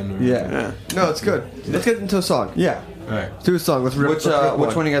moonshine. Or, Yeah. No, it's good. Let's get into a song. Yeah. All right. Do a song. Let's rip. Which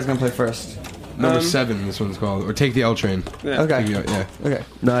one are you guys gonna play first? Number 7, this one's called. Or Take the L Train. Yeah. Okay. Yeah. Okay.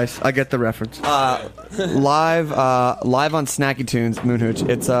 Nice. I get the reference. Live on Snacky Tunes, Moon Hooch.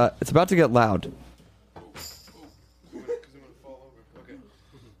 It's about to get loud.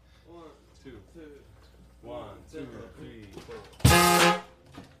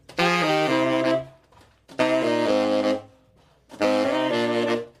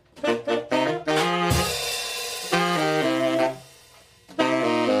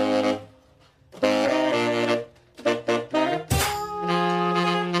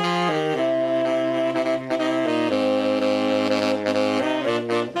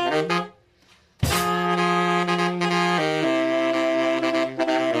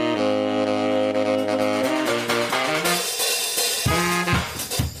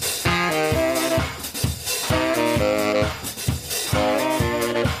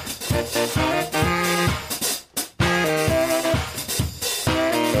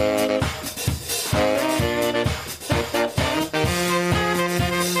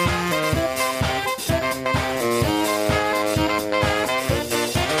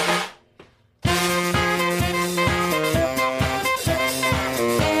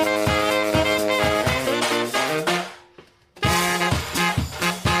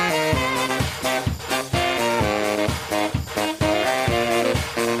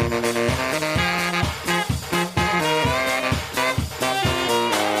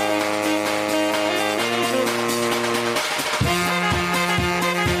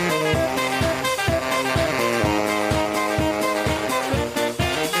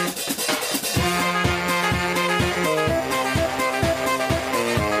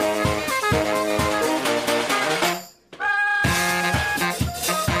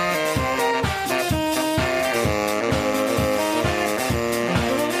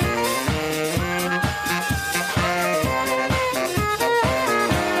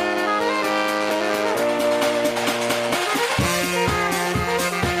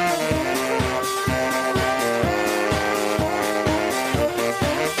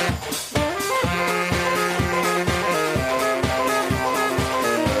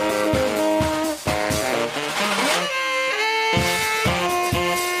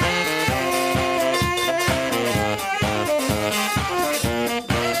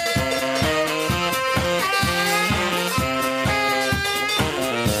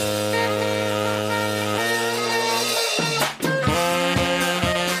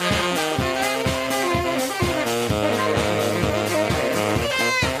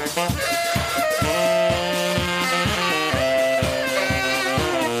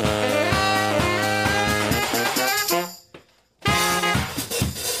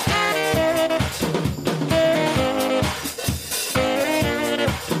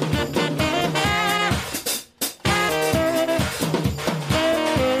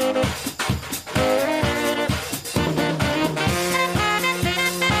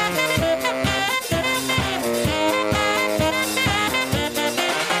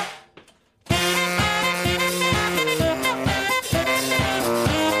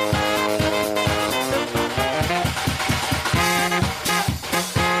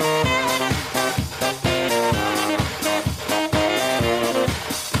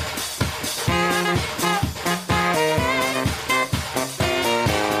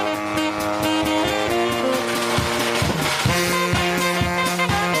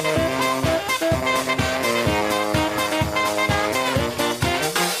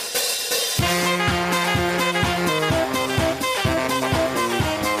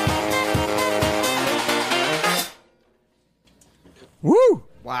 Woo!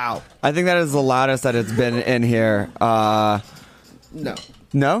 Wow. I think that is the loudest that it's been in here. No.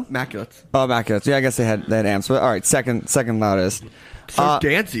 No? Immaculates. Oh, Immaculates. Yeah, I guess they had amps. But all right, second loudest. So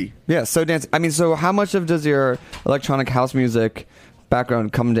dancey. Yeah, so dancey. I mean, so how much does your electronic house music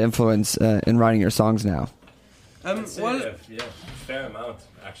background come to influence in writing your songs now? Yeah, fair amount.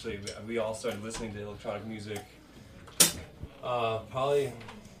 Actually, we all started listening to electronic music. Probably,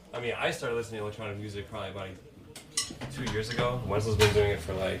 I mean, I started listening to electronic music probably about 2 years ago. Wenzel's been doing it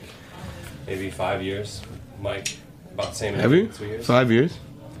for like maybe 5 years. Mike, about the same. Have you? 2 years. 5 years?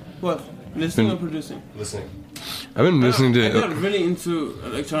 What? Listening or producing? Listening. I've been listening I to. got really into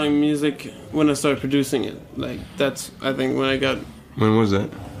electronic music when I started producing it. Like that's I think when I got. When was that?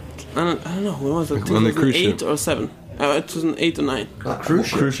 I don't know. When was it? On the cruise ship. 2008 or 7? It was an 8 or 9.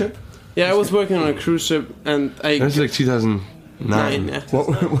 Cruise ship? Yeah, I was working on a cruise ship, and I. That was like 2009. Yeah.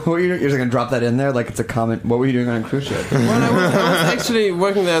 What were you? You're just gonna drop that in there like it's a comment. What were you doing on a cruise ship? Well, I was actually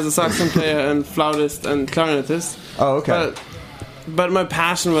working there as a saxophone player and flautist and clarinetist. Oh, okay. But my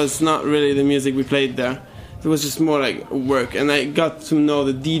passion was not really the music we played there. It was just more like work, and I got to know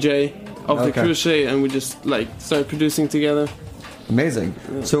the DJ of the cruise ship, and we just like started producing together. Amazing.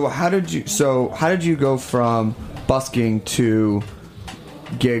 Yeah. So how did you go from busking to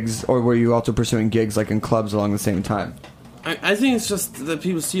gigs, or were you also pursuing gigs like in clubs along the same time? I think it's just that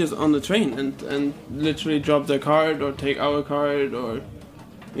people see us on the train and literally drop their card or take our card or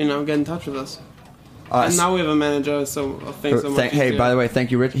get in touch with us. And now we have a manager, so things are much Hey, easier. by the way,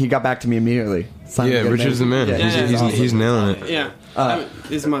 thank you, Rich. He got back to me immediately. Yeah, Richard's the man. He's nailing it. Yeah,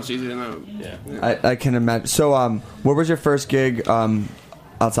 it's much easier now. Yeah. I can imagine. So, what was your first gig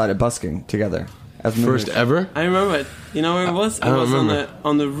outside of busking together? As First ever? I remember it. You know where it was? It I don't was remember.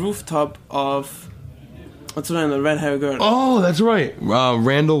 on the rooftop of what's her name? The red hair girl. Oh, that's right.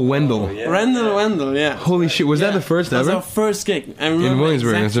 Randall Wendell. Randall Wendell. Yeah. Holy shit! Was that the first That was ever? our first gig. I remember In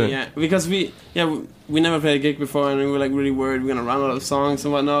Williamsburg, exactly, that's right. Yeah, because we never played a gig before, and we were like really worried we're gonna run out of songs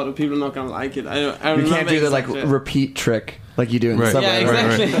and whatnot, or people are not gonna like it. I You remember can't do the exactly. repeat trick like you do in the Right. subway.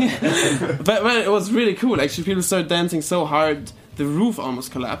 Yeah, exactly. but it was really cool. Actually, people started dancing so hard, the roof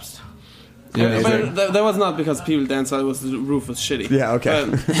almost collapsed. Yeah, But that was not because people danced. It was the roof was shitty. Yeah, okay.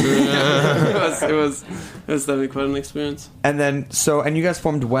 But it was definitely quite an experience. And then, and you guys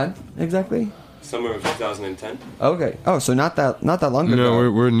formed when exactly? Somewhere in 2010. Okay. Oh, so not that long ago.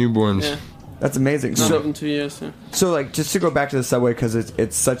 No, we're newborns. Yeah. That's amazing. Not So, even 2 years. Yeah. so like, just to go back to the subway because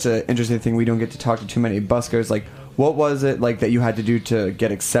it's such an interesting thing. We don't get to talk to too many buskers. Like, what was it like that you had to do to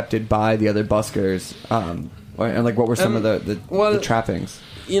get accepted by the other buskers? And like, what were some of the trappings?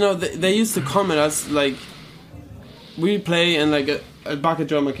 They used to come at us like we play, and like a bucket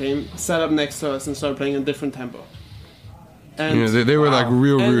drummer came, sat up next to us, and started playing a different tempo. And They were like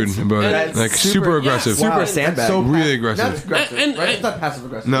real rude about it, like super aggressive, super sandbag, so really aggressive. That's aggressive, right? It's not passive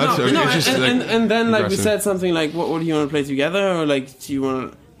aggressive. No, it's just and then like we aggressive. said something like, "What do you want to play together?" Or like, "Do you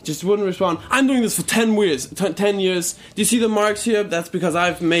want to?" Just wouldn't respond. I'm doing this for 10 years. 10 years. Do you see the marks here? That's because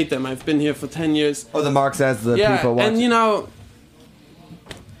I've made them. I've been here for 10 years. Oh, the marks as the people watching. And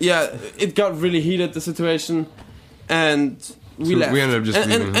it got really heated, the situation, and we left. We ended up just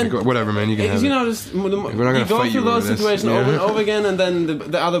leaving. Like, whatever, man, you can have it. Just we're not gonna you go fight through you over those this. situations Yeah. over and over again, and then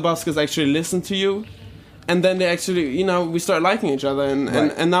the other buskers actually listen to you, and then they actually, we start liking each other,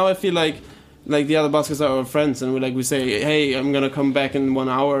 and now I feel like the other buskers are our friends, and we say, hey, I'm gonna come back in 1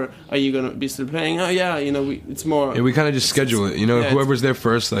 hour. Are you gonna be still playing? Oh yeah, it's more. Yeah, we kind of just schedule it. Whoever's there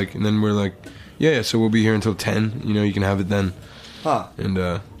first, like, and then we're like, yeah, so we'll be here until 10. You can have it then. Huh.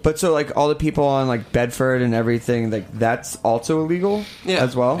 And but so like all the people on like Bedford and everything, like that's also illegal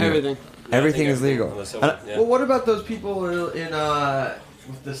as well. Everything. Everything is legal. Well, what about those people in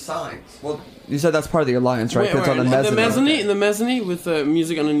with the signs? Well, you said that's part of the alliance, right? That's on the mezzanine. The mezzanine with the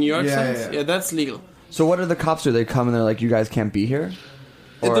music on the New York signs. Yeah. Yeah, that's legal. So what do the cops do? They come and they're like, you guys can't be here?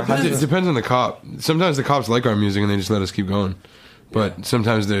 It depends. It depends on the cop. Sometimes the cops like our music and they just let us keep going. But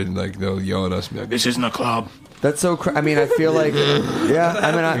sometimes they'll yell at us and be like, "This isn't a club." That's so. I feel like, yeah.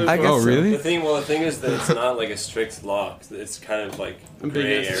 I guess. Oh, really? The thing is that it's not like a strict law. It's kind of like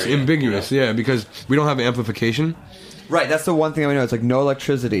gray It's area. ambiguous, yeah, because we don't have amplification. Right. That's the one thing I know. It's like no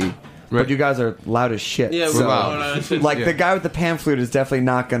electricity, but you guys are loud as shit. Yeah, so, we're loud. like the guy with the pan flute is definitely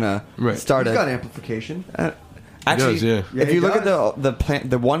not gonna start He's a. got amplification. Actually, does, yeah. If Yeah, you he look at does.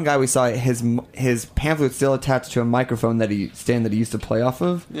 the one guy we saw, his pamphlet's still attached to a microphone that he used to play off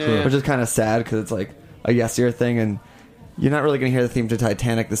of, which is kind of sad because it's like a Yes Year thing, and you're not really going to hear the theme to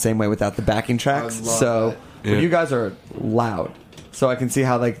Titanic the same way without the backing tracks. So Yeah. you guys are loud, so I can see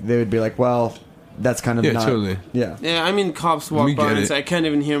how like they would be like, well, that's kind of not. Totally. Yeah. Yeah, I mean, cops walk We by get and it. say, I can't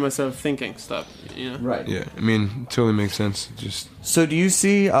even hear myself thinking stuff. Right. Yeah, I mean, totally makes sense. Just So do you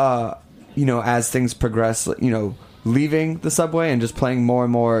see, as things progress, leaving the subway and just playing more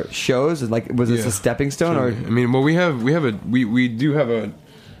and more shows? Like, was this a stepping stone, or? I mean, well, we do have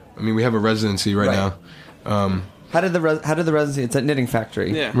a residency right now. How did the residency? It's at Knitting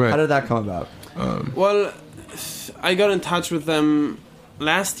Factory. Yeah. Right. How did that come about? Well, I got in touch with them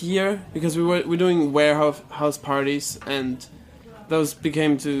last year because we're doing warehouse parties, and those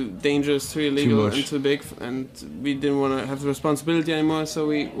became too dangerous, too illegal, much. and too big, and we didn't want to have the responsibility anymore. So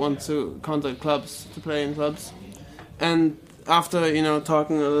we want to contact clubs to play in clubs, and after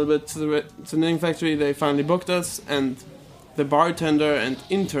talking a little bit to the knitting factory, they finally booked us, and the bartender and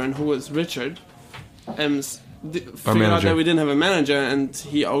intern, who was Richard, figured out that we didn't have a manager, and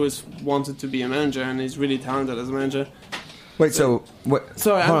he always wanted to be a manager, and he's really talented as a manager. Wait, so what?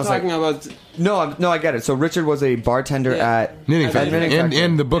 Sorry, I'm talking about. No, I get it. So Richard was a bartender at Knitting Factory,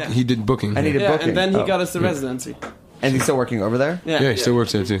 and the book he did booking. And he did booking, and then he got us the residency. And he's still working over there? Yeah, he still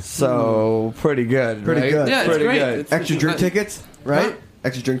works there too. So pretty good. Pretty right? good. Yeah, pretty it's great. good. It's Extra drink tickets, right? Huh?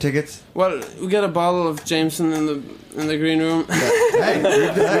 Extra drink tickets. Well, we got a bottle of Jameson in the green room. Hey,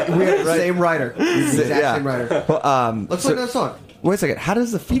 we have the same writer. Same writer. Well, Let's look at that song. Wait a second. How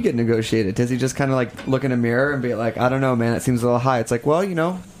does the fee get negotiated? Does he just kind of like look in a mirror and be like, I don't know, man, it seems a little high? It's like, well,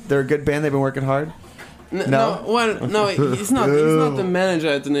 they're a good band. They've been working hard. No, he's not the manager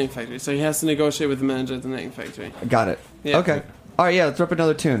at the knitting factory, so he has to negotiate with the manager at the knitting factory. Got it. Yeah. Okay. All right, yeah, let's rip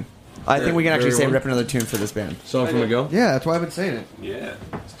another tune. I think we can actually say rip another tune for this band. Song from Miguel? Yeah, that's why I've been saying it. Yeah,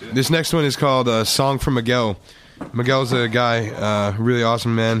 let's do it. This next one is called Song from Miguel. Miguel's a guy, really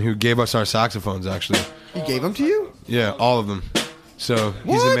awesome man, who gave us our saxophones, actually. He gave them to you? Yeah, all of them. So,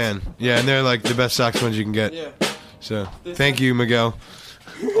 he's a man. Yeah, and they're like the best saxophones you can get. Yeah. So, thank you, Miguel.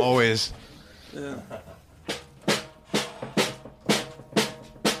 Always. Yeah.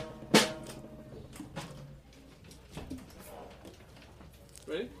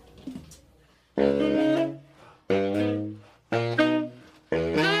 Ready?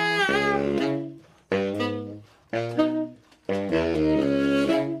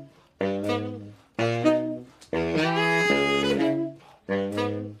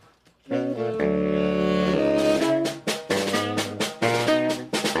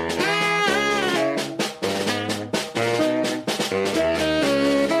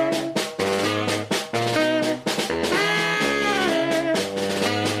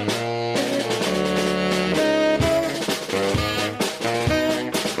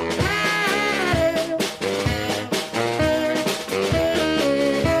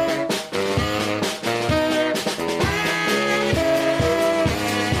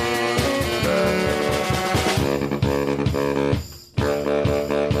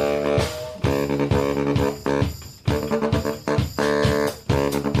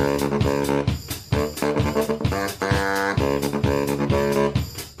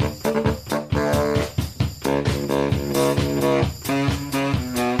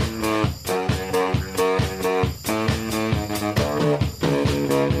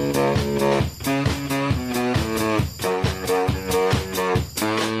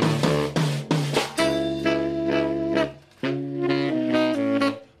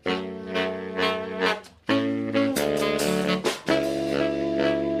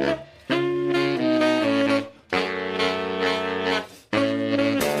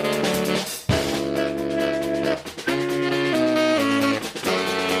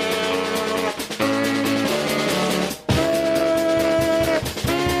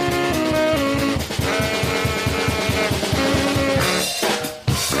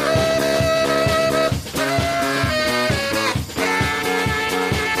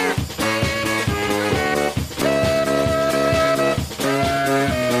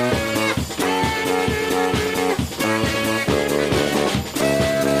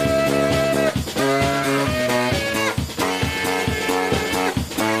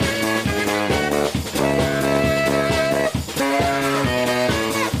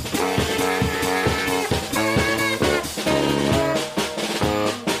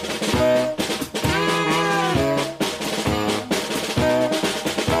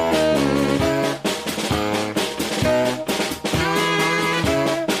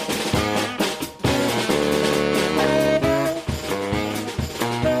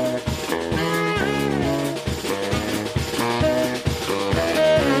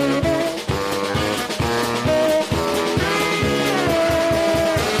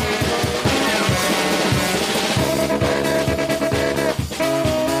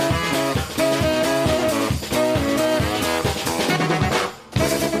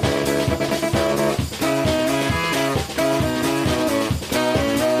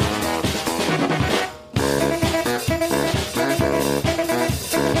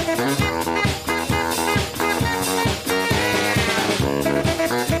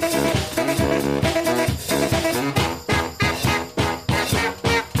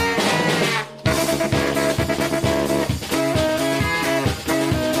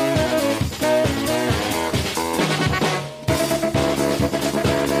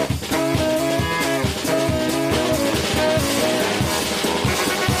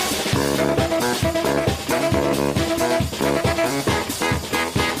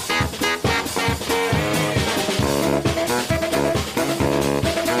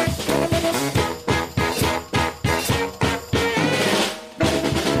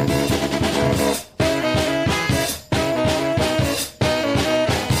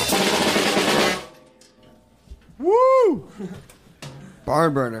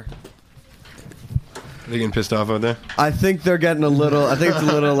 Barn burner. They getting pissed off out there? I think they're getting a little. I think it's a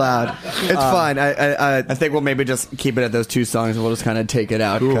little loud. It's fine. I think we'll maybe just keep it at those 2 songs, and we'll just kind of take it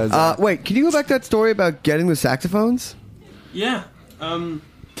out. Cool. Wait, can you go back to that story about getting the saxophones? Yeah. When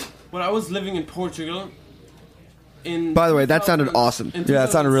I was living in Portugal. By the way, that sounded awesome. Yeah,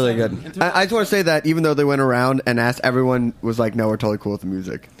 it sounded really good. I just want to say that even though they went around and asked, everyone was like, "No, we're totally cool with the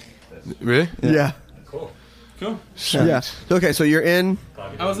music." Really? Yeah. Cool. Yeah. Okay, so you're in.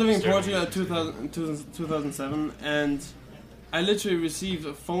 I was living in Portugal in 2007, and I literally received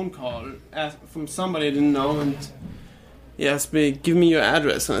a phone call from somebody I didn't know, and he asked me, "Give me your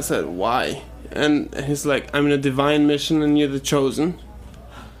address," and I said, "Why?" And he's like, "I'm in a divine mission, and you're the chosen."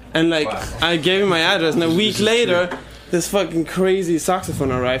 And like, I gave him my address, and a week later, this fucking crazy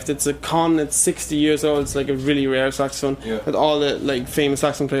saxophone arrived. It's a Con. It's 60 years old. It's like a really rare saxophone that all the like famous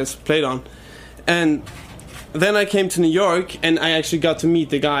saxophone players played on. And then I came to New York, and I actually got to meet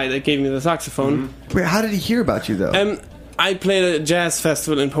the guy that gave me the saxophone. Wait, how did he hear about you though? I played at a jazz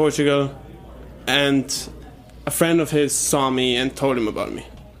festival in Portugal, and a friend of his saw me and told him about me.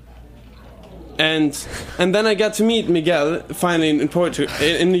 And then I got to meet Miguel finally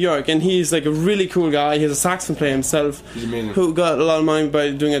in New York, and he's like a really cool guy. He's a saxophone player himself, who got a lot of money by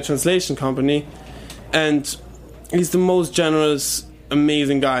doing a translation company, and he's the most generous,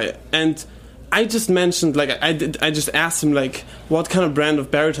 amazing guy. And I just mentioned, like, I just asked him, like, what kind of brand of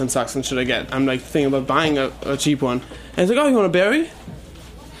baritone saxophone should I get? I'm like thinking about buying a cheap one, and he's like, "Oh, you want a Barry?"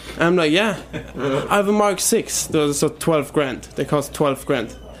 And I'm like, "Yeah." I have a Mark 6. Those are 12 grand. They cost 12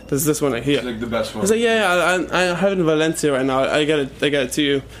 grand. There's this one right here. It's like the best one. He's like, "Yeah, I have it in Valencia right now. I get it to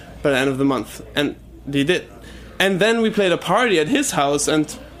you by the end of the month." And he did. And then we played a party at his house, and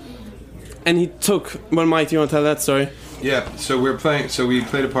he took. Well, Mike, do you want to tell that story? Yeah. So we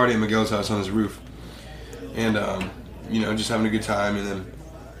played a party at Miguel's house on his roof, and just having a good time. And then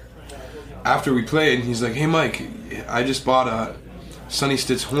after we played, he's like, "Hey, Mike, I just bought a Sonny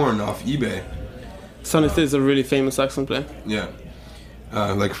Stitt's horn off eBay." Sonny Stitt is a really famous saxophone player. Yeah.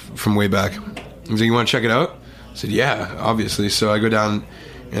 Like from way back. He's like, "You want to check it out?" I said, "Yeah, obviously." So I go down,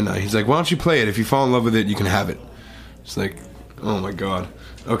 and he's like, "Why don't you play it? If you fall in love with it, you can have it." It's like, oh my god.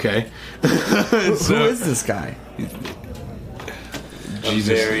 Okay. Who is this guy?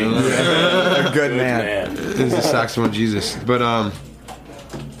 Jesus. A good man. This is the saxophone Jesus. But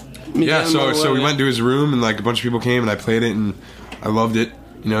yeah. So we went to his room, and like a bunch of people came, and I played it, and I loved it.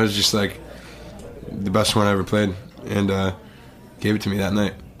 It was just like the best one I ever played, and gave it to me that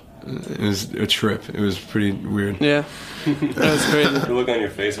night. It was a trip. It was pretty weird. Yeah, that was crazy. The look on your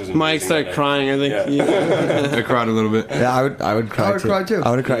face was amazing. Mike started crying. I think. Yeah. I cried a little bit. Yeah, I would cry. I would cry too.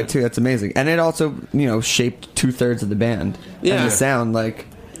 I would have cried too. That's amazing. And it also, shaped 2/3 of the band. Yeah. And the sound, like.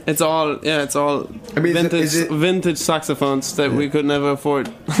 It's all. I mean, vintage saxophones that we could never afford.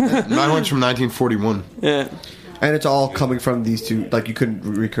 Mine went from 1941. Yeah. And it's all coming from these two. Like, you couldn't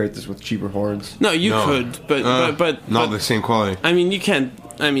recreate this with cheaper horns. No, you could, but not the same quality. I mean, you can't.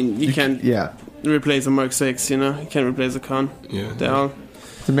 You can't. Yeah. Replace a Mark 6. You can't replace a Con. Yeah. They're all.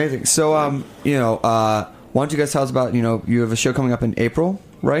 It's amazing. So, why don't you guys tell us about, you have a show coming up in April,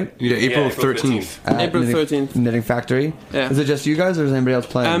 right? Yeah, April 13th. April 13th. Knitting Factory. Yeah. Is it just you guys, or is anybody else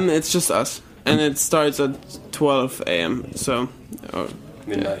playing? It's just us, and it starts at 12 a.m. So.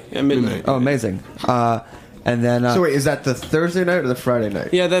 Midnight. Yeah, midnight. Oh, amazing. And then. So wait, is that the Thursday night or the Friday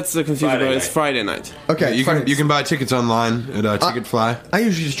night? Yeah, that's the confusion. It's Friday night. Okay, you can buy tickets online at Ticketfly. I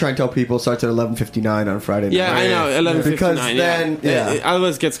usually just try and tell people it starts at 11:59 on Friday night. Yeah, I know, 11:59. Because then, it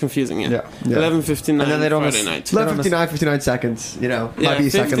always gets confusing. Yeah. 11:59. And then they don't Friday night. 11:59, 59 seconds. Might be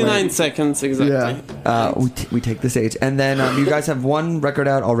a second 59 late. seconds exactly. Yeah. We take the stage, and then you guys have one record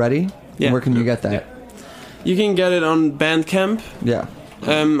out already. Yeah. Where can you get that? You can get it on Bandcamp. Yeah.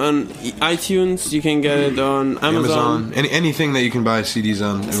 On iTunes, you can get it on Amazon. Anything that you can buy CDs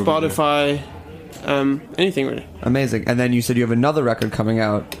on. Spotify. Anything really. Amazing. And then you said you have another record coming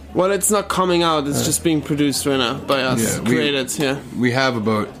out. Well, it's not coming out. It's just being produced right now by us. We have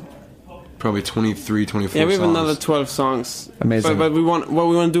about probably 23, 24 Yeah, we have songs. another 12 songs. Amazing. But what we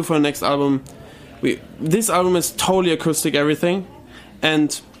want to do for the next album, this album is totally acoustic everything,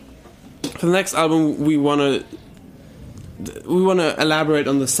 and for the next album we want to elaborate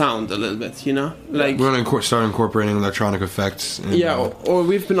on the sound a little bit, like we're gonna start incorporating electronic effects. And, or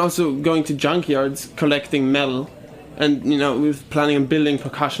we've been also going to junkyards collecting metal, and we're planning on building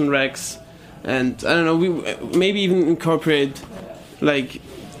percussion racks, and I don't know, we maybe even incorporate like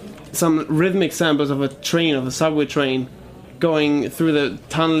some rhythmic samples of a subway train going through the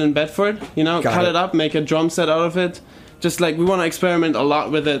tunnel in Bedford. Cut it up, make a drum set out of it. Just like we want to experiment a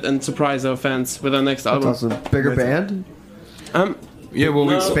lot with it and surprise our fans with our next album. That's awesome. Bigger band? Yeah, well,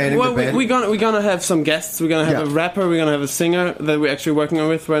 we expanding the band. we're gonna have some guests. We're gonna have a rapper. We're gonna have a singer that we're actually working on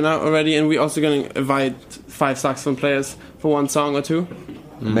with right now already, and we're also gonna invite 5 saxophone players for 1 song or 2.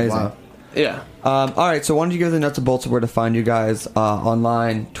 Amazing. Wow. Yeah. All right, so why don't you give the nuts and bolts of where to find you guys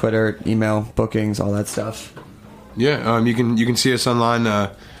online, Twitter, email, bookings, all that stuff. Yeah, you can see us online.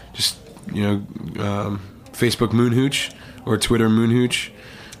 Just Facebook Moonhooch or Twitter Moonhooch,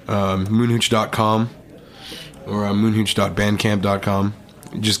 moonhooch.com or moonhooch.bandcamp.com.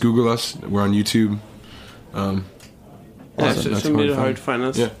 Just Google us. We're on YouTube. Awesome. It shouldn't be hard to find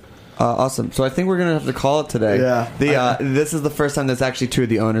us. Yeah. Awesome. So I think we're gonna have to call it today. Yeah. This is the first time that's actually 2 of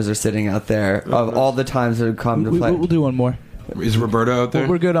the owners are sitting out there of all the times that have come to play. We'll do one more. Is Roberto out there?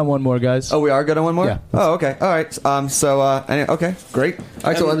 We're good on one more, guys. Oh, we are good on one more? Yeah. Oh, okay. All right. Okay. Great. All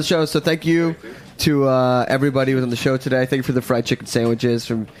right, so on the show. So thank you to everybody who was on the show today. Thank you for the fried chicken sandwiches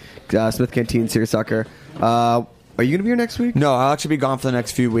from Smith Canteen, Seersucker. Are you going to be here next week? No, I'll actually be gone for the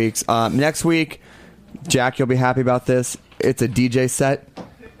next few weeks. Next week, Jack, you'll be happy about this. It's a DJ set.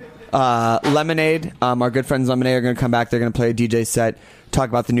 Lemonade, our good friends Lemonade are going to come back. They're going to play a DJ set, talk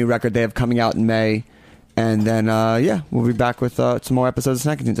about the new record they have coming out in May. And then, we'll be back with some more episodes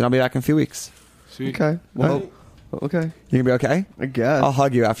of Snacky Tunes. And I'll be back in a few weeks. Sweet. Okay. Well, okay. You going to be okay? I guess. I'll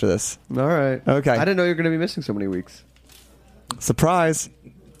hug you after this. All right. Okay. I didn't know you were going to be missing so many weeks. Surprise.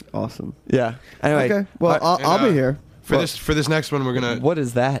 Awesome. Yeah. Anyway. Okay. Well, I'll be here. For this next one, we're gonna. What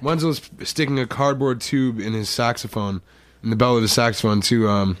is that? Wenzel's sticking a cardboard tube in his saxophone, in the bell of his saxophone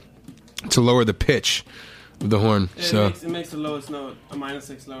to lower the pitch of the horn. Yeah, it makes the lowest note a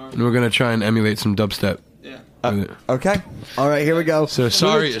 -6 lower. And we're gonna try and emulate some dubstep. Yeah. Okay. All right, here we go. So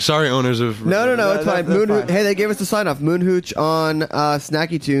sorry, owners of. No, it's fine. fine. Hey, they gave us the sign off. Moonhooch on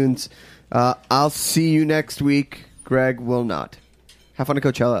Snacky Tunes. I'll see you next week. Greg will not. Have fun at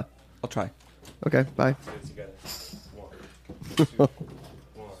Coachella. I'll try. Okay, bye. 1, 2,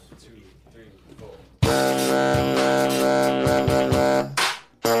 3, 4.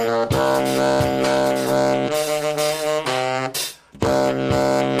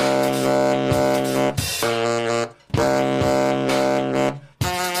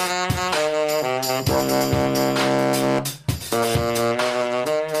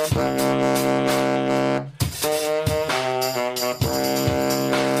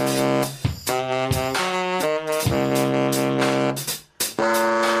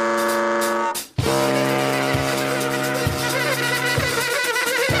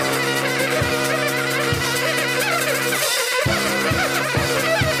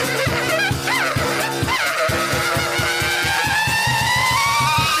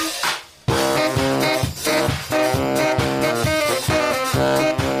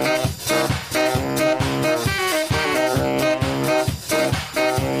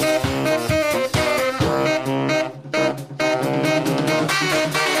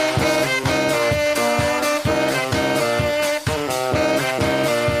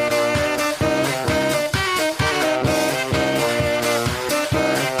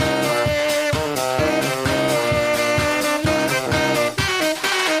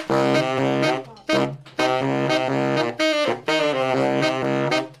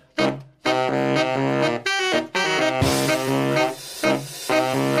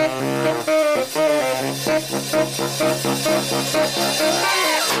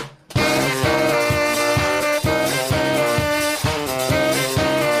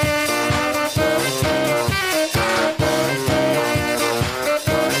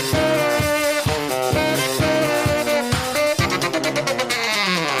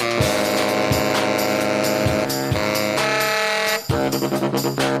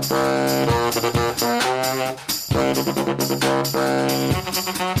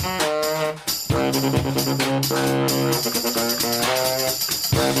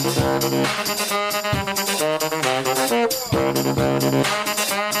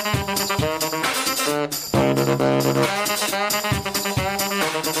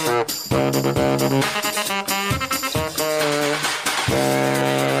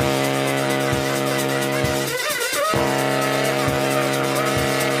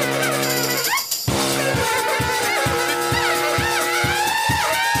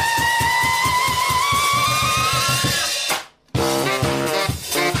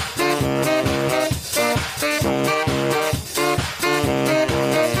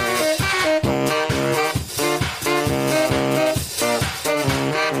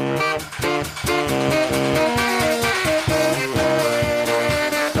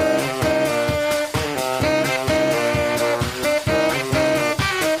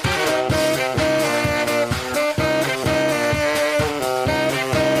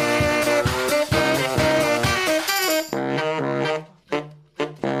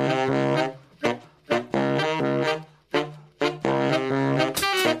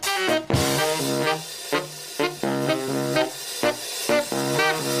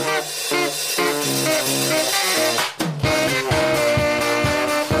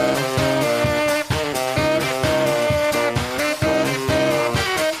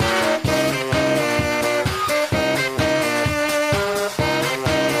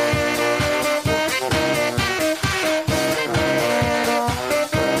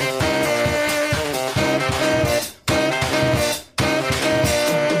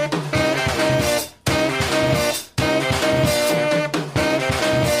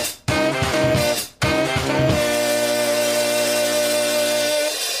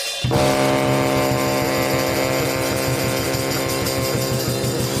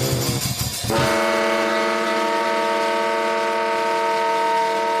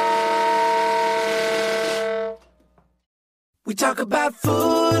 We talk about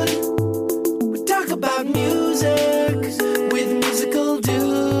food, we talk about music with musical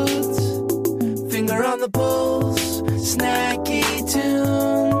dudes. Finger on the pulse, snacky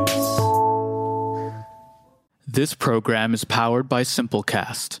tunes. This program is powered by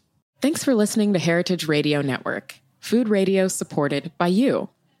Simplecast. Thanks for listening to Heritage Radio Network, food radio supported by you.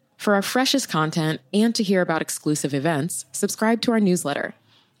 For our freshest content and to hear about exclusive events, subscribe to our newsletter.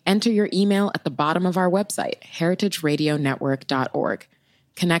 Enter your email at the bottom of our website, heritageradionetwork.org.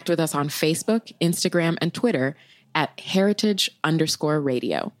 Connect with us on Facebook, Instagram, and Twitter at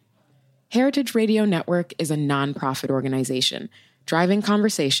heritage_radio. Heritage Radio Network is a nonprofit organization driving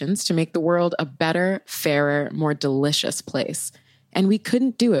conversations to make the world a better, fairer, more delicious place. And we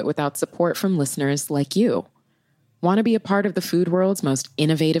couldn't do it without support from listeners like you. Want to be a part of the food world's most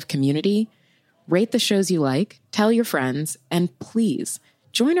innovative community? Rate the shows you like, tell your friends, and please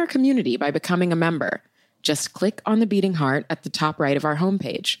join our community by becoming a member. Just click on the beating heart at the top right of our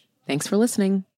homepage. Thanks for listening.